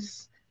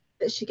cadence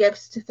that she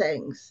gives to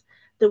things,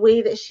 the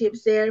way that she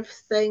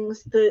observes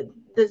things,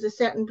 there's a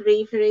certain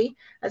bravery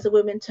as a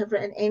woman to have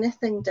written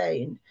anything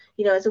down,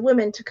 as a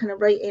woman to kind of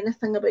write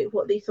anything about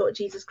what they thought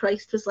Jesus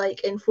Christ was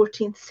like in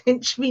 14th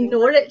century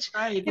Norwich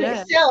in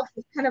itself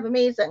is kind of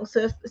amazing.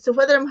 So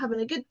whether I'm having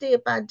a good day, a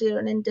bad day, or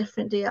an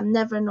indifferent day, I'm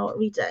never not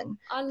reading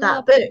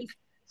that book.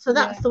 So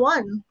that's the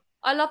one.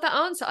 I love that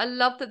answer. I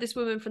love that this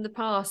woman from the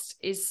past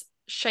is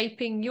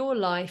shaping your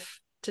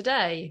life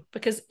today,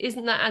 because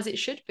isn't that as it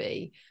should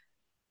be?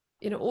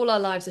 All our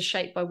lives are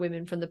shaped by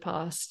women from the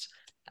past.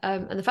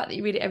 And the fact that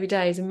you read it every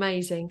day is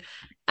amazing.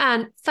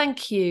 And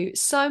thank you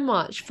so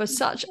much for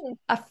such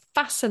a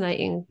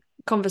fascinating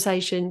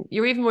conversation.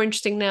 You're even more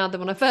interesting now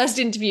than when I first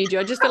interviewed you.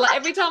 I just feel like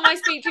every time I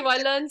speak to you, I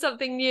learn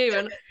something new,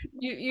 and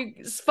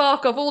you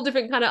spark off all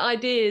different kind of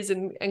ideas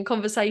and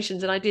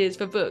conversations and ideas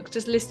for books.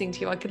 Just listening to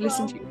you, I could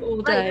listen to you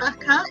all day. Right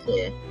back at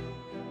you.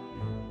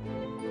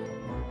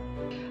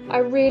 I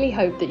really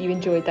hope that you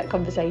enjoyed that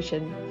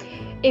conversation.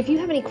 If you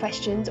have any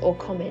questions or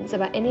comments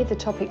about any of the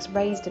topics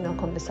raised in our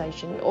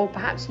conversation, or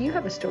perhaps you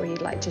have a story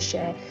you'd like to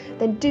share,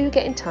 then do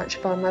get in touch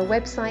via my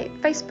website,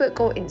 Facebook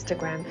or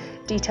Instagram,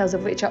 details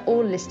of which are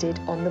all listed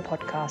on the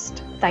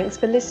podcast. Thanks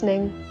for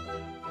listening.